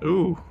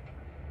 ooh.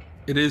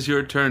 It is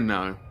your turn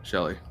now,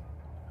 Shelly.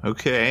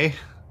 Okay.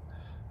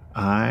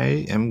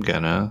 I am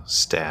gonna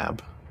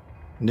stab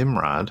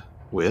Nimrod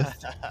with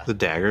the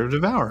dagger of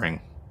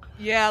devouring.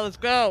 Yeah, let's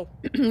go.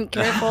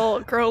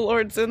 Careful,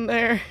 Crowlord's in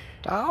there.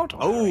 Don't.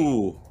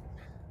 Oh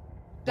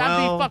That'd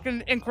Well- be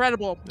fucking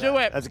incredible. Do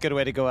it. That's a good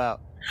way to go out.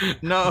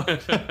 no! Hold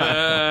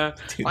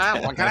Dude,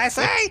 Well, what can I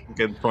say?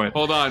 Good point.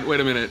 on,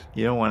 wait a minute.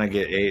 You don't want to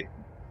get ate.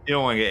 You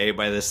don't want to get ate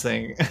by this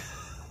thing.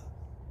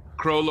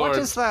 Crowlord. What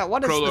is the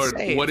Crowlord,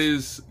 save? what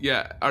is...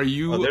 Yeah, are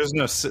you... Oh, there's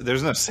no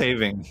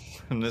saving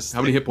from this.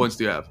 How many thing. hit points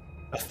do you have?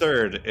 A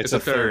third. It's a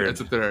third.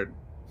 It's a third.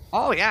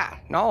 Oh yeah.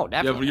 No,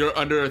 Yeah, definitely. you're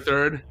under a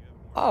third?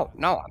 Oh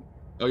no.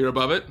 Oh, you're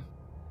above it?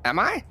 Am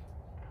I?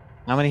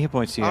 How many hit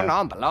points do you Oh have? no,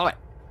 I'm below it.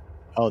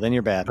 Oh, then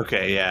you're bad.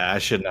 Okay, yeah, I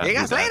should not. See you do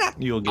guys that. later.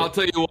 You'll I'll get.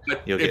 tell you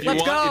what, You'll if get- you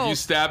Let's want, go. if you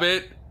stab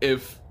it,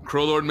 if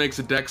Crowlord makes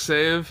a dex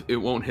save, it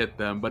won't hit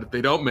them. But if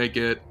they don't make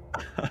it,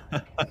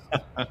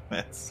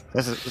 It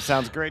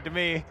sounds great to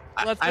me.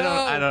 Let's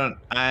go.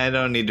 I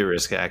don't need to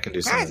risk it. I can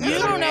do something. you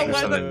don't know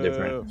something whether-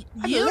 different.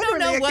 You don't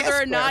know literally a whether or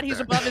guest not he's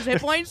worker. above his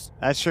hit points.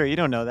 That's true. You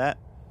don't know that.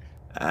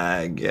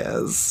 I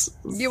guess.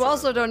 You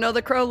also don't know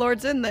the Crow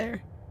Lord's in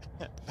there.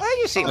 Oh,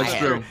 you see my that's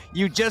hair. true.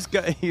 You just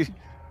got. You,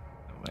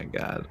 Oh my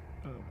god.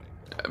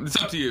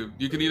 It's up to you.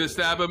 You can either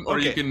stab him or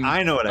you can.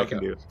 I know what I Okay. can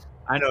do.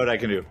 I know what I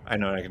can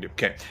do.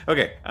 Okay.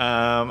 Okay.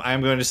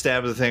 I'm going to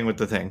stab the thing with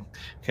the thing.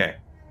 Okay.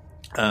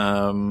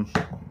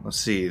 Let's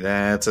see.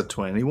 That's a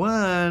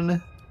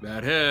 21.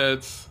 That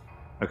hits.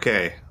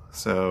 Okay.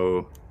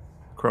 So,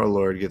 Crow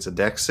Lord gets a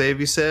dex save.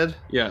 You said.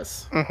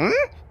 Yes. Mm-hmm.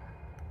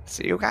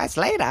 See you guys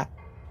later.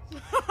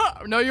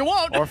 No, you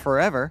won't. or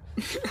forever.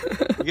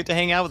 You get to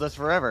hang out with us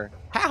forever.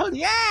 Hell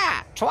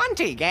yeah!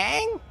 20,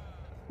 gang!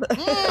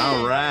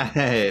 All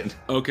right.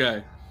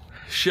 Okay.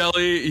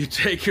 Shelly, you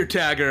take your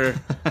dagger,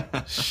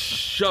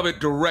 shove it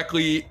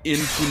directly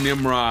into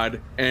Nimrod,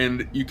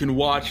 and you can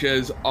watch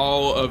as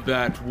all of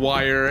that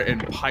wire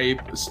and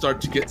pipe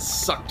start to get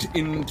sucked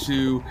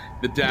into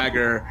the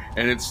dagger,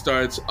 and it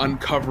starts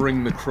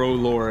uncovering the Crow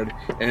Lord.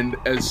 And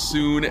as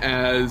soon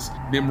as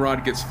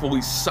Nimrod gets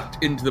fully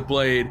sucked into the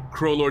blade,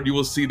 Crow Lord, you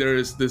will see there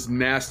is this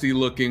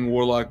nasty-looking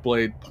warlock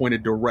blade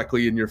pointed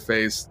directly in your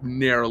face,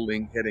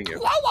 narrowly hitting you.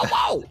 Whoa, whoa,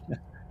 whoa!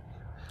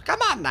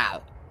 Come on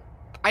now.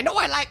 I know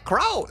I like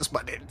crows,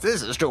 but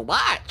this is too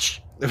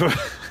much.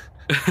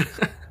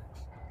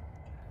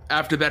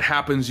 After that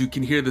happens, you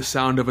can hear the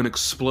sound of an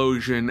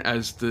explosion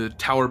as the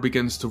tower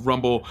begins to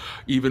rumble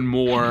even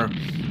more,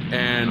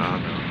 and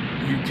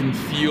you can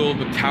feel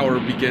the tower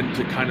begin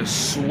to kind of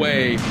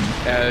sway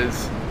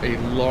as a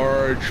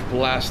large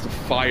blast of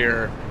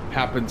fire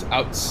happens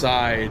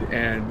outside.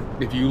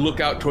 And if you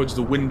look out towards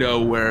the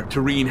window where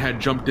Tareen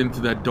had jumped into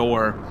that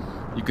door,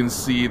 you can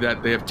see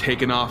that they have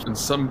taken off in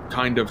some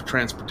kind of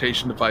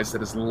transportation device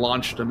that has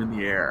launched them in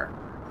the air,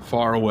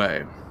 far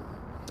away.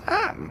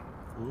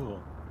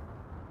 Cool.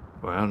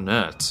 Wow,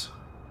 nuts.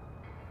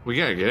 We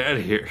gotta get out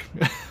of here.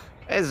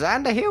 Is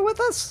Xander here with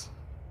us?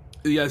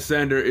 Yes,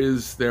 Xander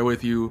is there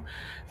with you.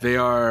 They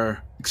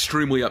are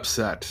extremely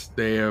upset.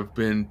 They have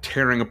been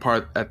tearing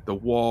apart at the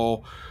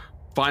wall.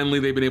 Finally,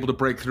 they've been able to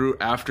break through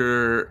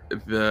after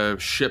the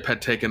ship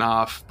had taken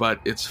off, but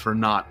it's for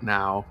naught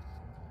now.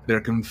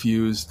 They're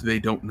confused. They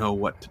don't know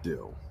what to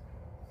do.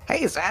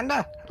 Hey,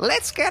 Xander,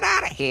 let's get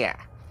out of here.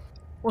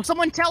 Will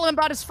someone tell him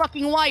about his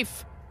fucking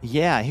wife?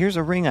 Yeah, here's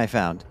a ring I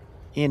found.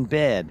 In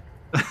bed.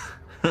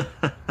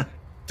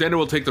 Xander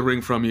will take the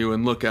ring from you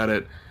and look at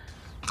it.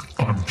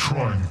 I'm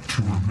trying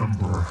to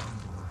remember.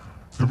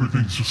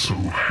 Everything's just so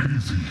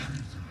hazy.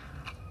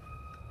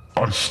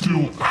 I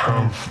still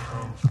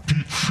have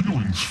deep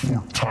feelings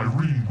for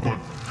Tyreen, but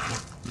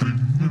they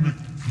mimic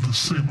the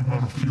same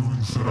amount of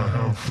feelings that I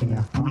have for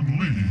Bryn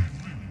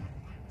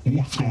Lee.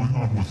 What's going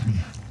on with me?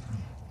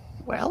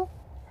 Well,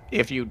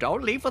 if you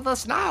don't leave with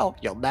us now,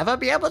 you'll never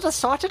be able to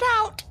sort it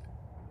out.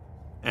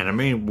 And I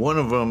mean, one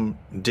of them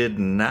did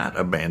not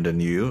abandon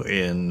you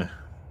in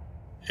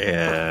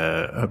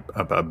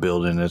a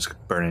building that's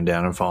burning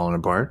down and falling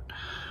apart.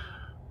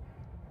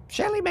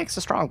 Shelley makes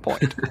a strong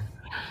point.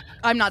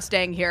 I'm not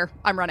staying here.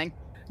 I'm running.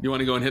 You want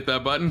to go and hit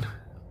that button?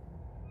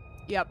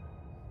 Yep.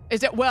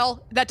 Is it,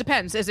 well, that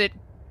depends. Is it,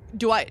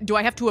 do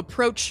I have to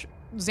approach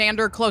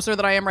Xander closer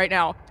than I am right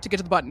now to get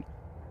to the button?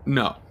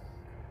 No.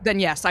 Then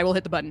yes, I will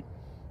hit the button.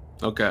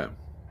 Okay.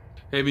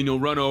 Haven, you'll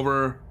run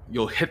over,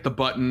 you'll hit the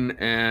button,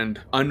 and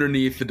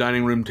underneath the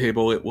dining room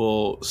table, it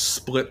will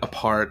split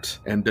apart,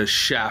 and the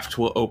shaft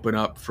will open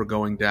up for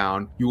going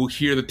down. You will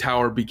hear the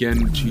tower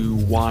begin to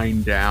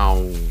wind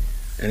down,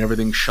 and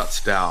everything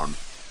shuts down.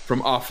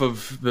 From off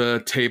of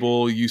the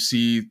table, you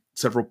see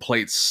several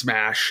plates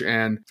smash,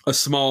 and a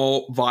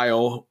small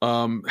vial,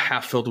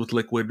 half filled with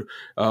liquid,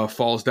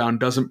 falls down,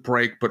 doesn't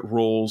break, but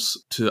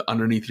rolls to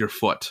underneath your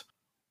foot.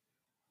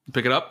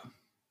 Pick it up.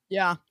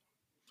 Yeah.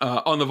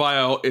 On the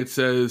vial, it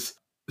says,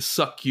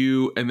 suck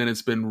you, and then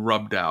it's been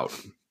rubbed out.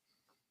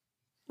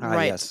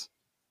 Right. Yes.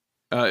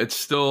 It's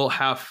still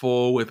half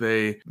full with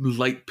a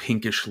light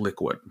pinkish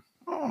liquid.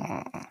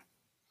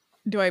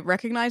 Do I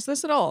recognize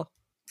this at all?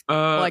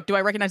 Uh, Like, do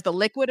I recognize the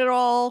liquid at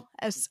all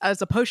as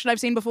a potion I've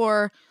seen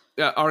before?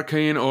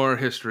 Arcane or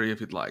history, if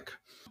you'd like.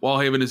 While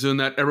Haven is doing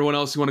that, everyone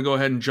else, you want to go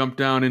ahead and jump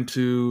down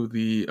into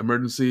the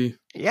emergency?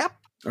 Yep.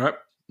 All right.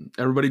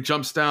 Everybody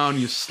jumps down.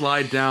 You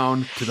slide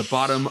down to the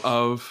bottom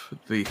of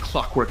the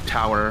clockwork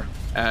tower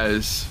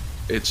as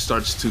it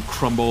starts to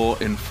crumble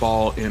and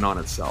fall in on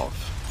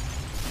itself.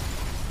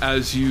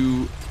 As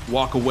you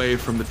walk away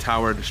from the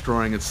tower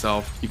destroying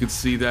itself, you can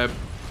see that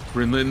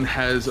Brynlin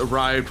has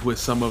arrived with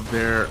some of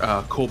their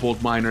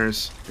kobold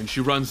miners, and she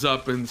runs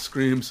up and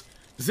screams,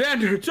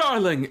 "Xander,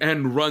 darling!"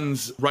 and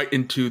runs right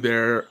into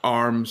their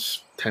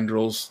arms,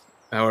 tendrils,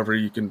 however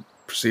you can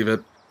perceive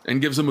it,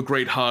 and gives them a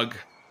great hug.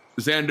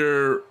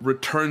 Xander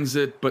returns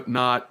it, but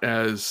not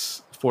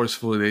as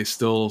forcefully. They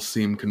still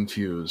seem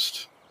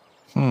confused.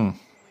 And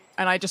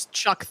I just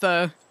chuck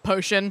the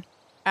potion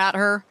at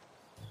her.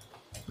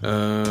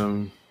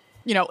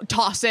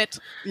 Toss it.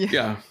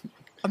 Yeah.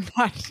 I'm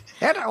not.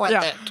 Hit her with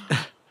it.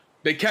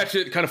 They catch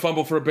it, kind of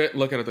fumble for a bit,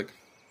 look at it like,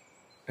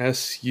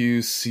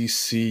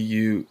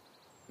 SUCCU.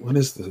 What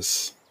is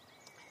this?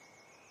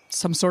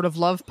 Some sort of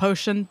love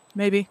potion,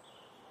 maybe?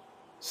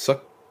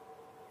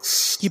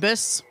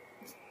 Succubus?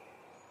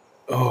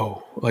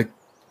 Oh, like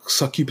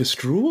succubus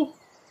drool?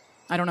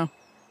 I don't know.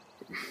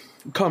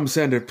 Come,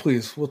 Xander,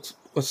 please. Let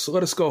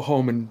us go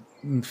home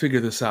and figure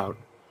this out.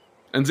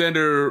 And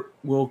Xander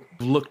will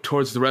look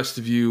towards the rest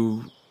of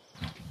you.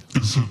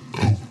 Is it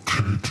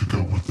okay to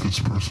go with this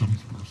person?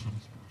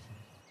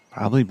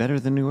 Probably better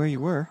than where you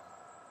were.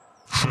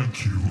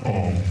 Thank you.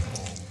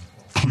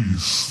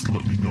 Please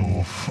let me know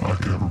if I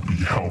can ever be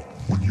help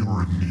when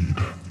you're in need.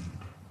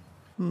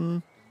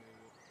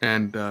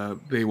 And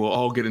they will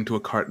all get into a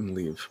cart and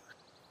leave.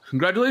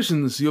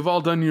 Congratulations, you have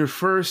all done your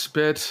first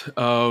bit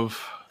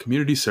of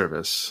community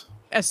service.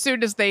 As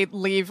soon as they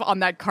leave on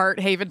that cart,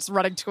 Haven's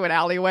running to an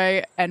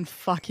alleyway and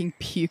fucking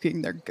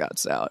puking their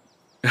guts out.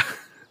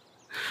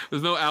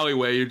 There's no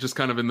alleyway. You're just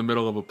kind of in the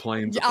middle of a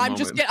plains. Yeah, I'm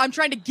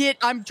trying to get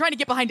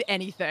behind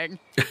anything,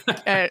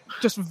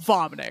 just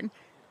vomiting.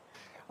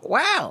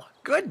 Well,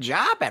 good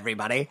job,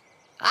 everybody.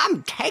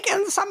 I'm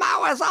taking some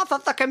hours off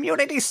of the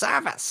community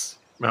service.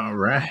 All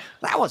right.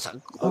 That was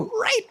a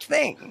great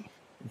thing.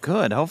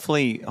 Good.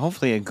 Hopefully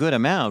a good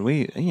amount.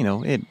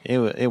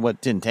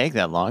 It didn't take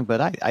that long,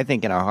 but I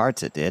think in our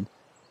hearts it did.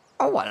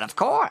 Oh, well, of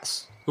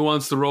course. Who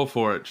wants to roll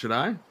for it? Should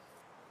I?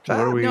 What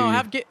are we? No,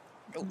 have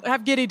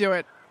Giddy do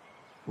it.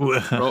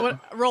 Roll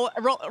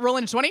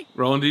into 20.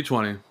 Roll in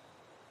D20.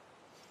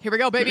 Here we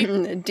go, baby.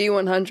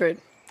 D100.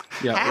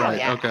 Yeah, Hell right.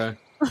 yeah. Okay.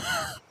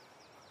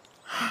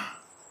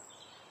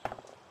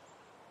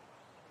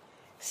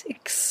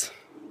 6.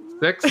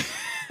 6.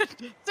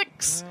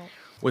 6.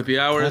 With the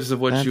hours of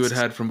what you that's-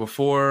 had from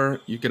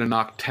before, you're going to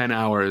knock 10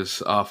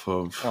 hours off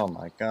of Oh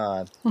my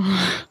god.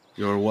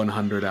 your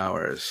 100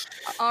 hours.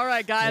 All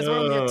right, guys, we're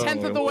only a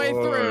tenth of the way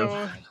through.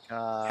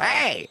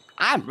 Hey,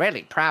 I'm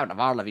really proud of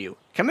all of you.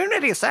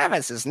 Community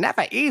service is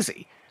never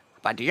easy,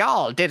 but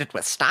y'all did it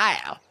with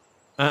style.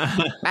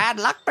 Bad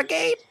Luck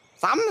Brigade,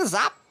 thumbs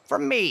up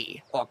from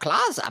me. Or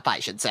claws up, I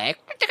should say.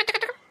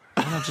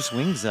 Why not just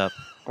wings up?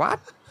 What?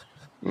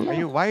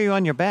 Why are you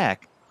on your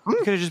back? You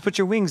could have just put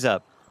your wings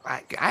up.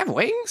 I have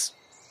wings?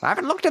 I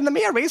haven't looked in the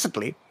mirror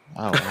recently.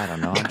 Oh, I don't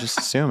know. I'm just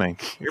assuming.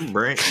 Your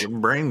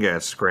brain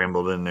got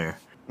scrambled in there.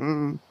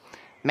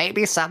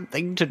 Maybe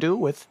something to do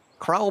with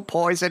crow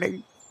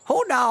poisoning.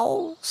 Who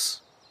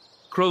knows?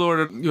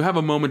 Crowlord, you have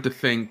a moment to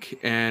think,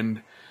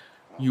 and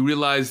you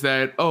realize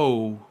that,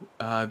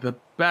 the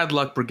Bad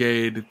Luck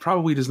Brigade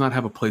probably does not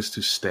have a place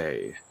to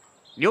stay.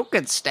 You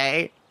could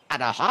stay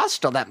at a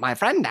hostel that my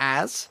friend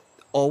has,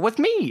 or with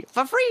me,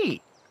 for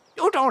free.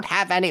 You don't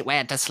have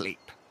anywhere to sleep.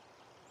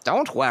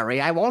 Don't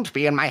worry, I won't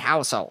be in my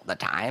house all the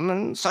time,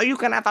 and so you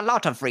can have a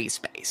lot of free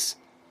space.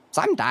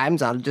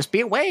 Sometimes I'll just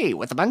be away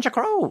with a bunch of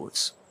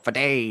crows, for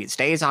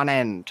days on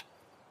end.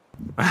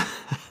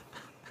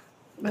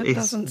 That Days-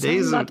 doesn't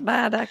days sound of- that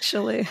bad,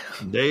 actually.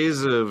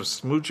 Days of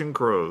smooching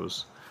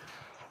crows.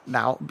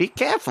 Now, be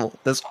careful.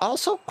 There's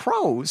also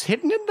crows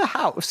hidden in the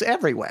house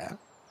everywhere.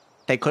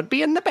 They could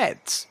be in the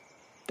beds.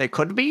 They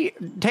could be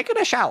taking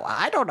a shower.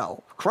 I don't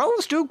know.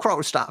 Crows do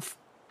crow stuff.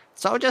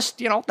 So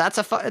just, that's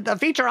a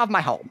feature of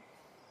my home.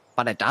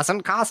 But it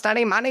doesn't cost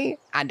any money,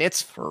 and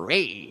it's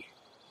free.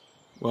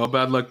 Well,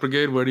 Bad Luck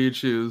Brigade, where do you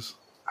choose?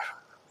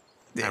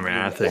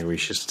 I think we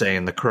should stay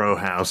in the crow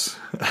house.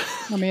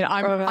 I mean,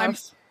 I'm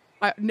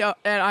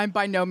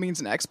by no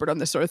means an expert on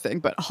this sort of thing,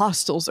 but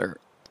hostels are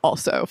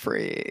also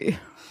free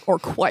or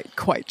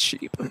quite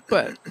cheap,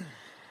 but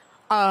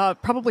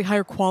probably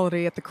higher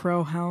quality at the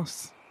Crow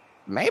House.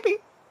 Maybe.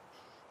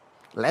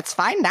 Let's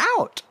find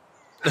out.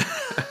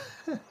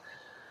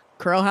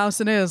 Crow House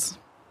it is.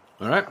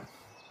 All right.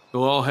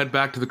 We'll all head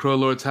back to the Crow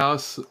Lord's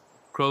house.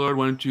 Crow Lord,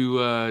 why don't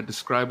you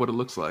describe what it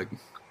looks like?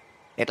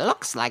 It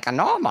looks like a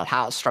normal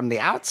house from the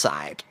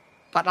outside,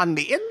 but on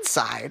the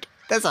inside,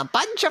 there's a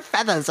bunch of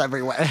feathers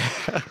everywhere.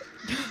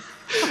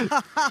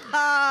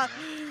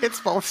 It's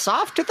both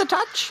soft to the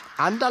touch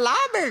and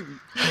alarming.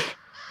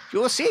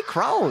 You'll see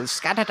crows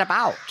scattered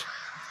about.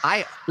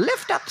 I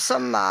lift up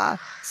some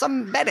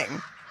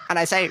bedding, and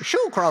I say,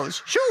 "Shoo,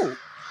 crows, shoo!"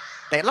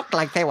 They look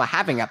like they were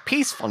having a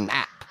peaceful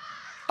nap,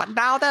 but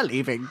now they're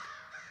leaving.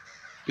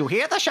 You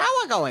hear the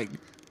shower going.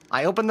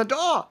 I open the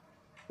door.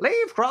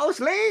 Leave, crows,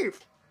 leave.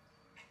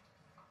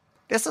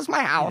 This is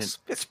my house.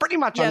 It's pretty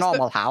much a Yes,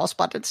 normal house,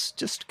 but it's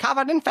just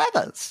covered in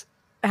feathers.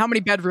 How many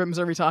bedrooms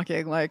are we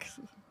talking? Like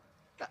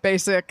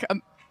basic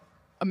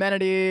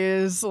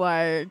amenities?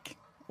 Like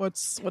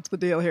what's the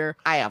deal here?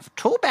 I have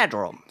 2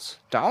 bedrooms.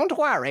 Don't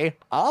worry,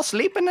 I'll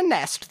sleep in a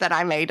nest that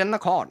I made in the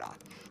corner.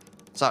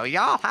 So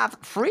y'all have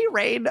free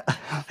reign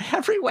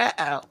everywhere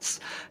else.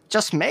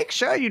 Just make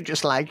sure you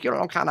just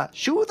kind of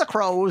shoo the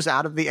crows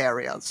out of the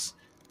areas.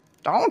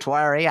 Don't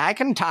worry, I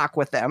can talk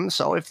with them,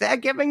 so if they're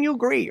giving you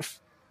grief,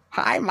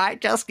 I might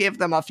just give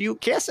them a few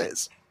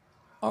kisses.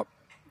 Oh,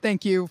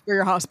 thank you for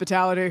your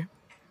hospitality.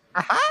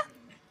 Uh-huh.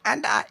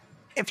 And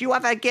if you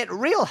ever get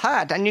real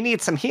hurt and you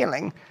need some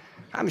healing,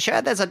 I'm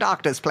sure there's a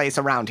doctor's place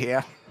around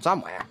here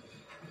somewhere.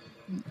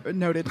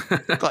 Noted.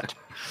 Good.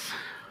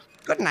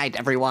 Good night,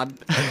 everyone.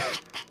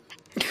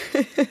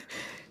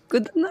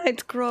 Good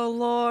night, Crow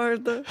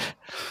Lord.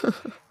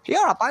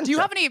 You're a bunch Do you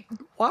of... have any?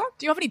 What?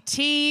 Do you have any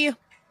tea,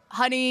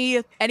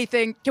 honey,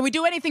 anything? Can we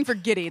do anything for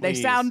Giddy? They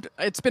Please. sound.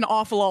 It's been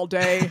awful all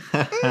day.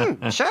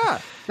 Sure.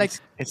 Like,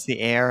 It's the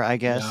air, I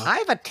guess. I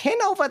have a tin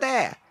over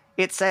there.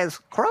 It says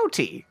crow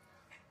tea.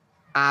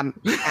 And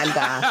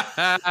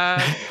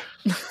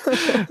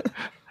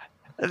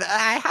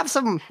I have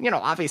some,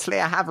 obviously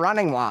I have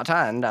running water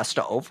and a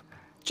stove.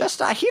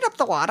 Just heat up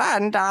the water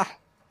and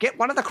get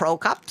one of the crow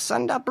cups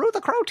and brew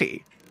the crow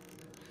tea.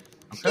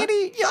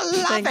 Giddy, you'll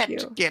love Thank it,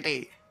 you.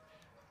 Giddy.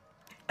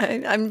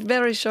 I'm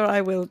very sure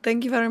I will.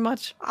 Thank you very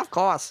much. Of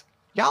course.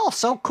 Y'all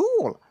so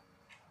cool.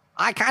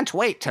 I can't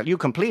wait till you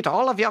complete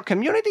all of your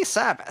community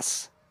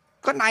service.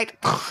 Good night.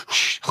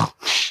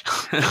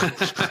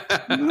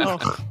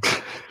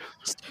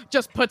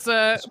 just puts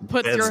Beds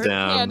your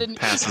down, hand in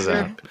passes your-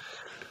 out.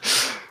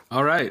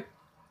 All right.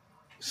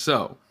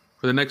 So,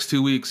 for the next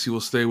 2 weeks, you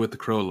will stay with the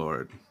Crow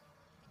Lord.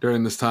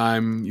 During this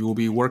time, you will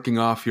be working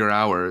off your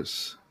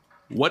hours.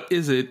 What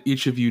is it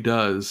each of you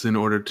does in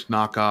order to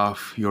knock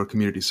off your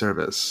community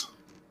service?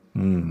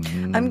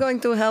 I'm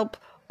going to help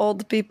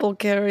old people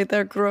carry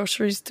their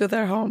groceries to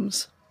their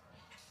homes.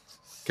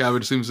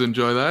 Cabbage seems to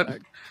enjoy that.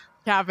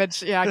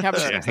 Cabbage. Yeah,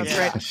 cabbage. That's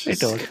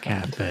great. Little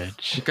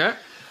cabbage. Okay.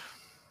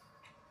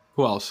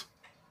 Who else?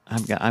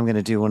 I'm going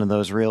to do one of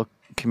those real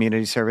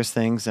community service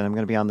things, and I'm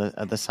going to be on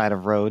the side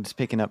of roads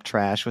picking up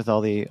trash with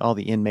all the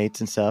inmates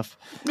and stuff,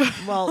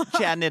 while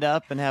chatting it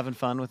up and having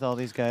fun with all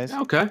these guys.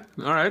 Okay.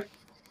 All right.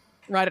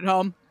 Right at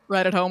home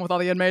with all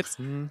the inmates.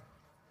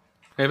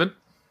 Haven?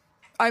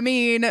 I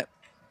mean,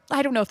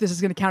 I don't know if this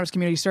is going to count as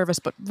community service,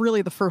 but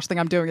really the first thing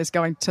I'm doing is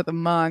going to the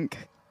monk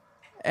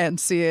and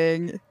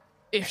seeing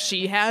if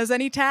she has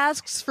any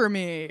tasks for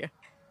me.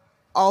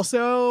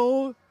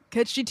 Also,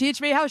 could she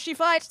teach me how she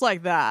fights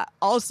like that?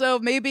 Also,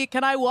 maybe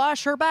can I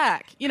wash her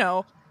back?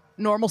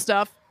 Normal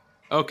stuff.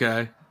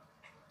 Okay.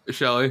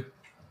 Shelly?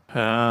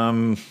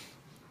 Let's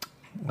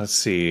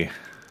see.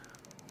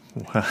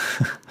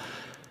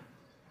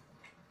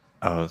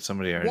 Oh,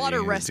 somebody already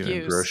Water was doing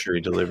rescues.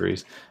 grocery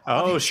deliveries.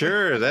 Oh,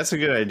 sure. That's a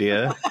good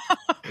idea.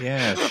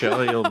 Yeah,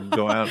 Shelly will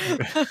go out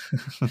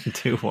and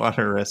do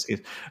water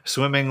rescues.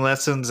 Swimming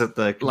lessons at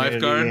the community,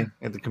 Lifeguard?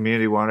 at the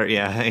community water.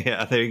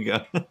 Yeah, there you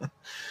go.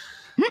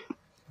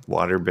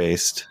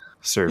 Water-based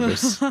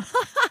service.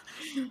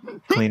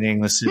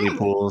 Cleaning the city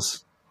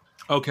pools.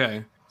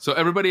 Okay. So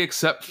everybody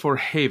except for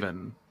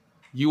Haven,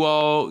 you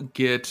all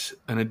get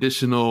an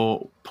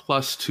additional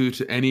 +2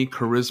 to any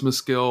charisma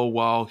skill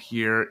while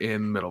here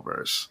in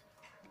Middleverse.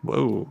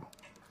 Whoa.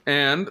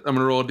 And I'm going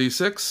to roll a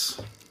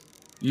d6.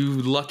 You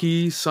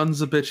lucky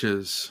sons of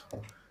bitches.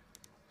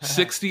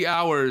 60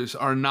 hours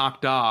are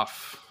knocked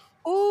off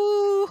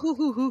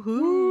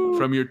Ooh.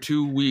 from your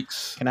 2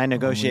 weeks. Can I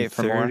negotiate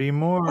for more? 30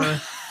 more.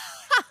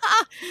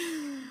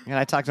 Can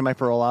I talk to my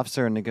parole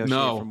officer and negotiate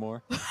No. for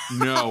more?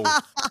 No.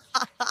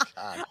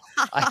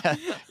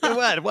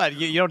 What?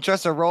 You don't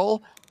trust a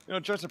roll? You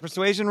don't trust a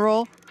persuasion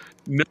roll?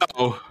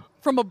 No.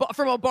 From a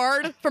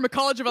bard, from a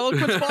College of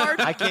Eloquence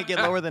bard. I can't get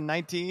lower than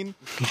 19?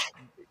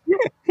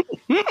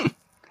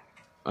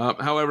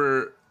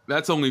 However,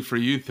 that's only for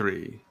you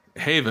three.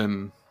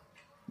 Haven,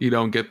 you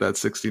don't get that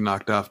 60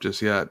 knocked off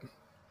just yet.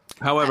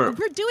 However,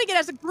 We're doing it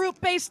as a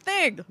group-based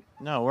thing.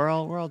 No, we're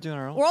all doing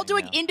our own We're all thing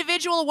doing now.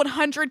 individual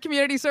 100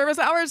 community service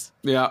hours.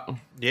 yeah.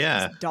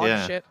 Yeah. Dog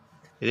yeah. shit.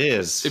 It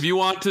is. If you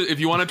want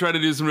to try to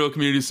do some real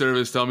community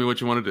service, tell me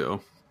what you want to do.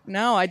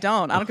 No, I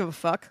don't. I don't give a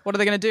fuck. What are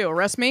they going to do?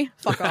 Arrest me?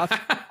 Fuck off.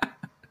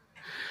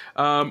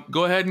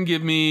 Go ahead and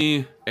give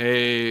me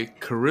a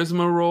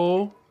charisma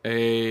roll,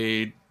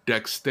 a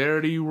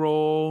dexterity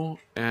roll,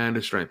 and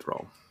a strength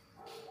roll.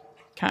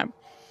 Okay.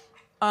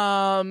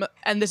 And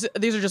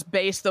these are just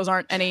base. Those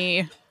aren't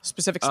any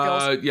specific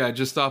skills. Yeah,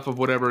 just off of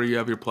whatever you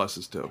have your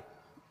pluses to.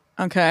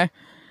 Okay.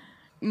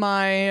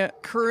 My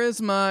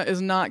charisma is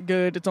not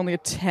good. It's only a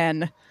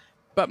 10.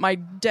 But my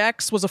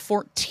dex was a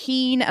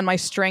 14 and my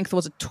strength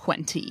was a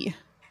 20.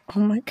 Oh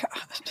my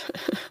god.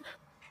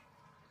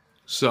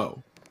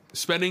 So,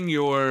 spending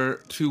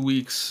your 2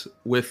 weeks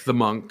with the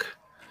monk,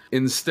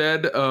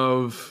 instead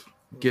of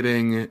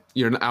getting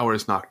your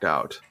hours knocked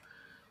out,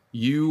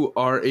 you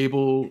are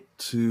able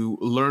to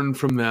learn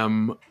from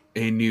them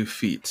a new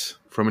feat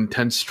from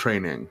intense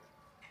training.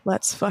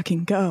 Let's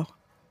fucking go.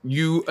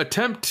 You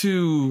attempt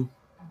to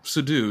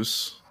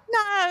seduce.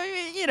 Nah,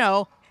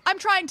 I'm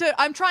trying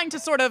to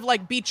sort of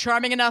like be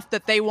charming enough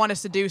that they want to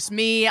seduce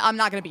me. I'm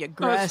not going to be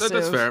aggressive.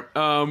 That's fair.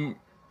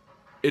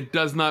 It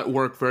does not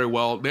work very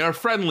well. They are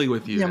friendly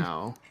with you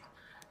now,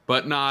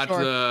 but not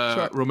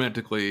Sure.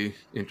 romantically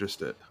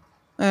interested.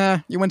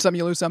 You win some,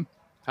 you lose some.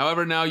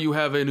 However, now you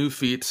have a new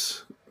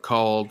feat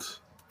called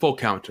Full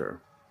Counter,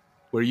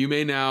 where you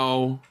may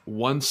now,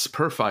 once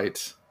per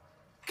fight,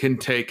 can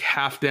take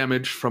half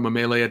damage from a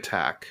melee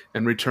attack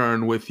and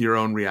return with your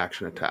own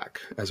reaction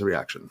attack as a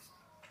reaction.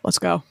 Let's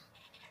go.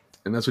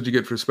 And that's what you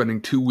get for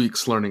spending 2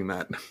 weeks learning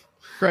that.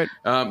 Right.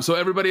 So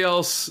everybody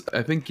else,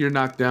 I think you're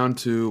knocked down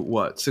to,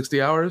 what,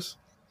 60 hours?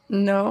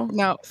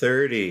 No.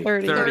 30.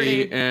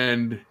 30,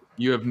 and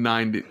you have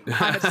 90.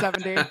 I'm at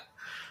 70.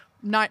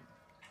 90.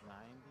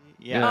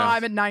 Yeah. Oh,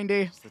 I'm at 90.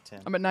 It's the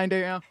 10. I'm at 90,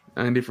 yeah.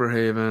 90 for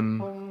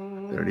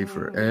Haven, 30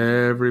 for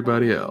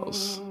everybody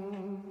else.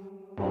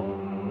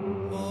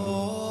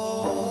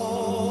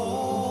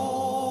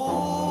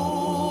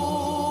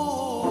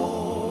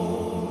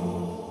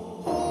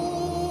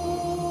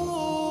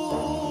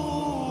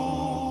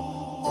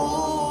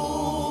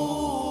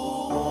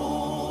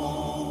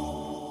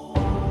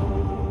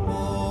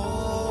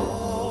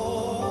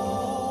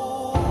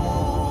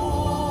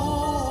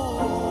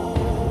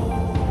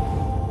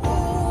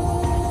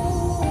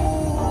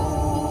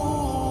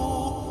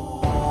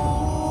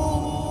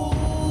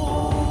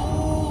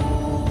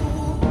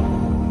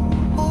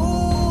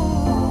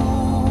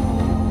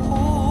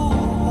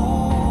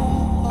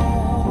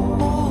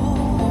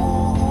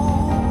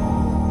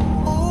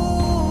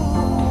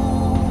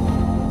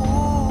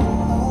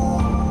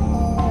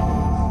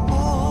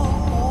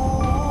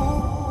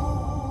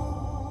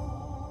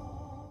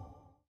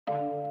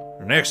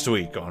 Next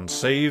week on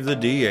Save the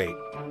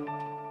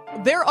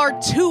D8. There are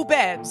 2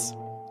 beds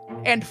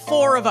and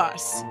 4 of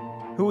us.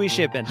 Who we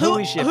shipping? Who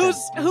we shipping?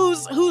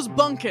 Who's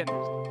bunking?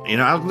 You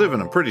know, I was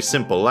living a pretty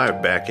simple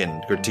life back in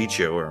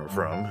Gerticio, where I'm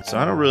from, so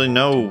I don't really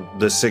know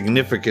the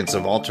significance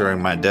of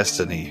altering my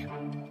destiny.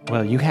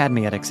 Well, you had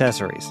me at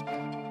accessories.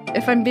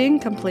 If I'm being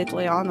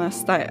completely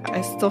honest,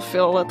 I still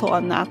feel a little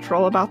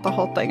unnatural about the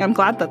whole thing. I'm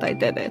glad that I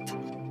did it.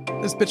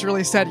 This bitch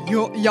really said,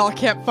 y'all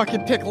can't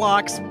fucking pick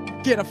locks.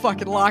 Get a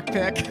fucking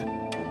lockpick.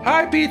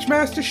 Hi,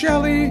 Beachmaster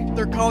Shelley.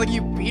 They're calling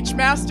you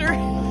Beachmaster?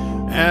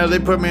 They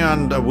put me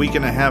on a week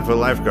and a half of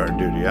lifeguard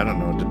duty. I don't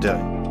know what to tell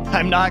you.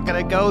 I'm not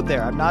gonna go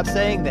there. I'm not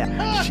saying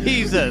that.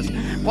 Jesus.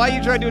 Why are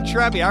you trying to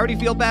entrap me? I already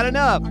feel bad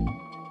enough.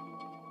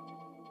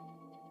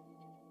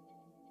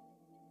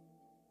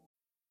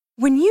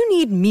 When you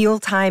need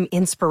mealtime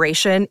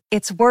inspiration,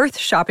 it's worth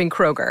shopping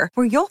Kroger,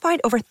 where you'll find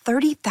over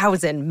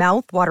 30,000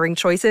 mouth-watering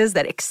choices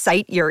that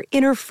excite your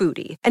inner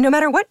foodie. And no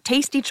matter what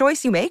tasty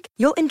choice you make,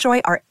 you'll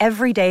enjoy our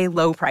everyday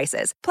low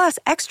prices, plus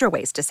extra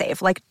ways to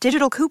save, like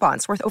digital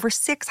coupons worth over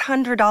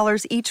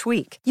 $600 each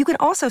week. You can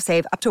also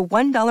save up to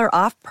 $1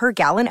 off per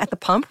gallon at the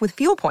pump with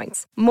fuel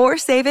points. More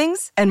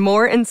savings and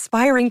more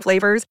inspiring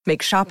flavors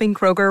make shopping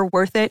Kroger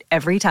worth it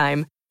every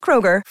time.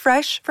 Kroger,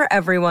 fresh for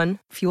everyone.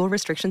 Fuel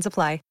restrictions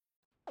apply.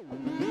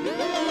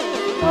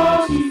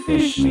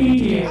 Partyfish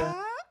Media.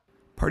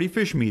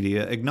 Partyfish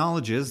Media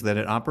acknowledges that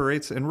it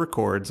operates and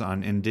records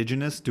on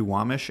indigenous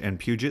Duwamish and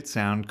Puget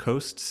Sound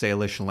Coast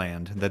Salish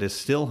land that is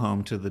still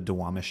home to the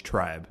Duwamish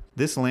tribe.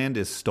 This land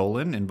is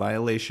stolen in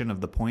violation of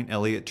the Point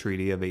Elliott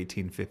Treaty of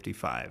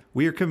 1855.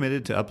 We are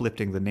committed to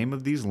uplifting the name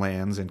of these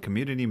lands and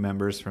community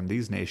members from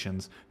these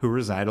nations who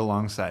reside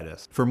alongside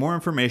us. For more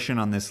information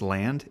on this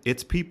land,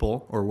 its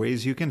people, or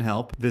ways you can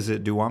help,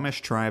 visit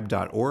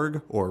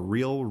duwamishtribe.org or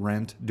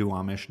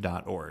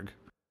realrentduwamish.org.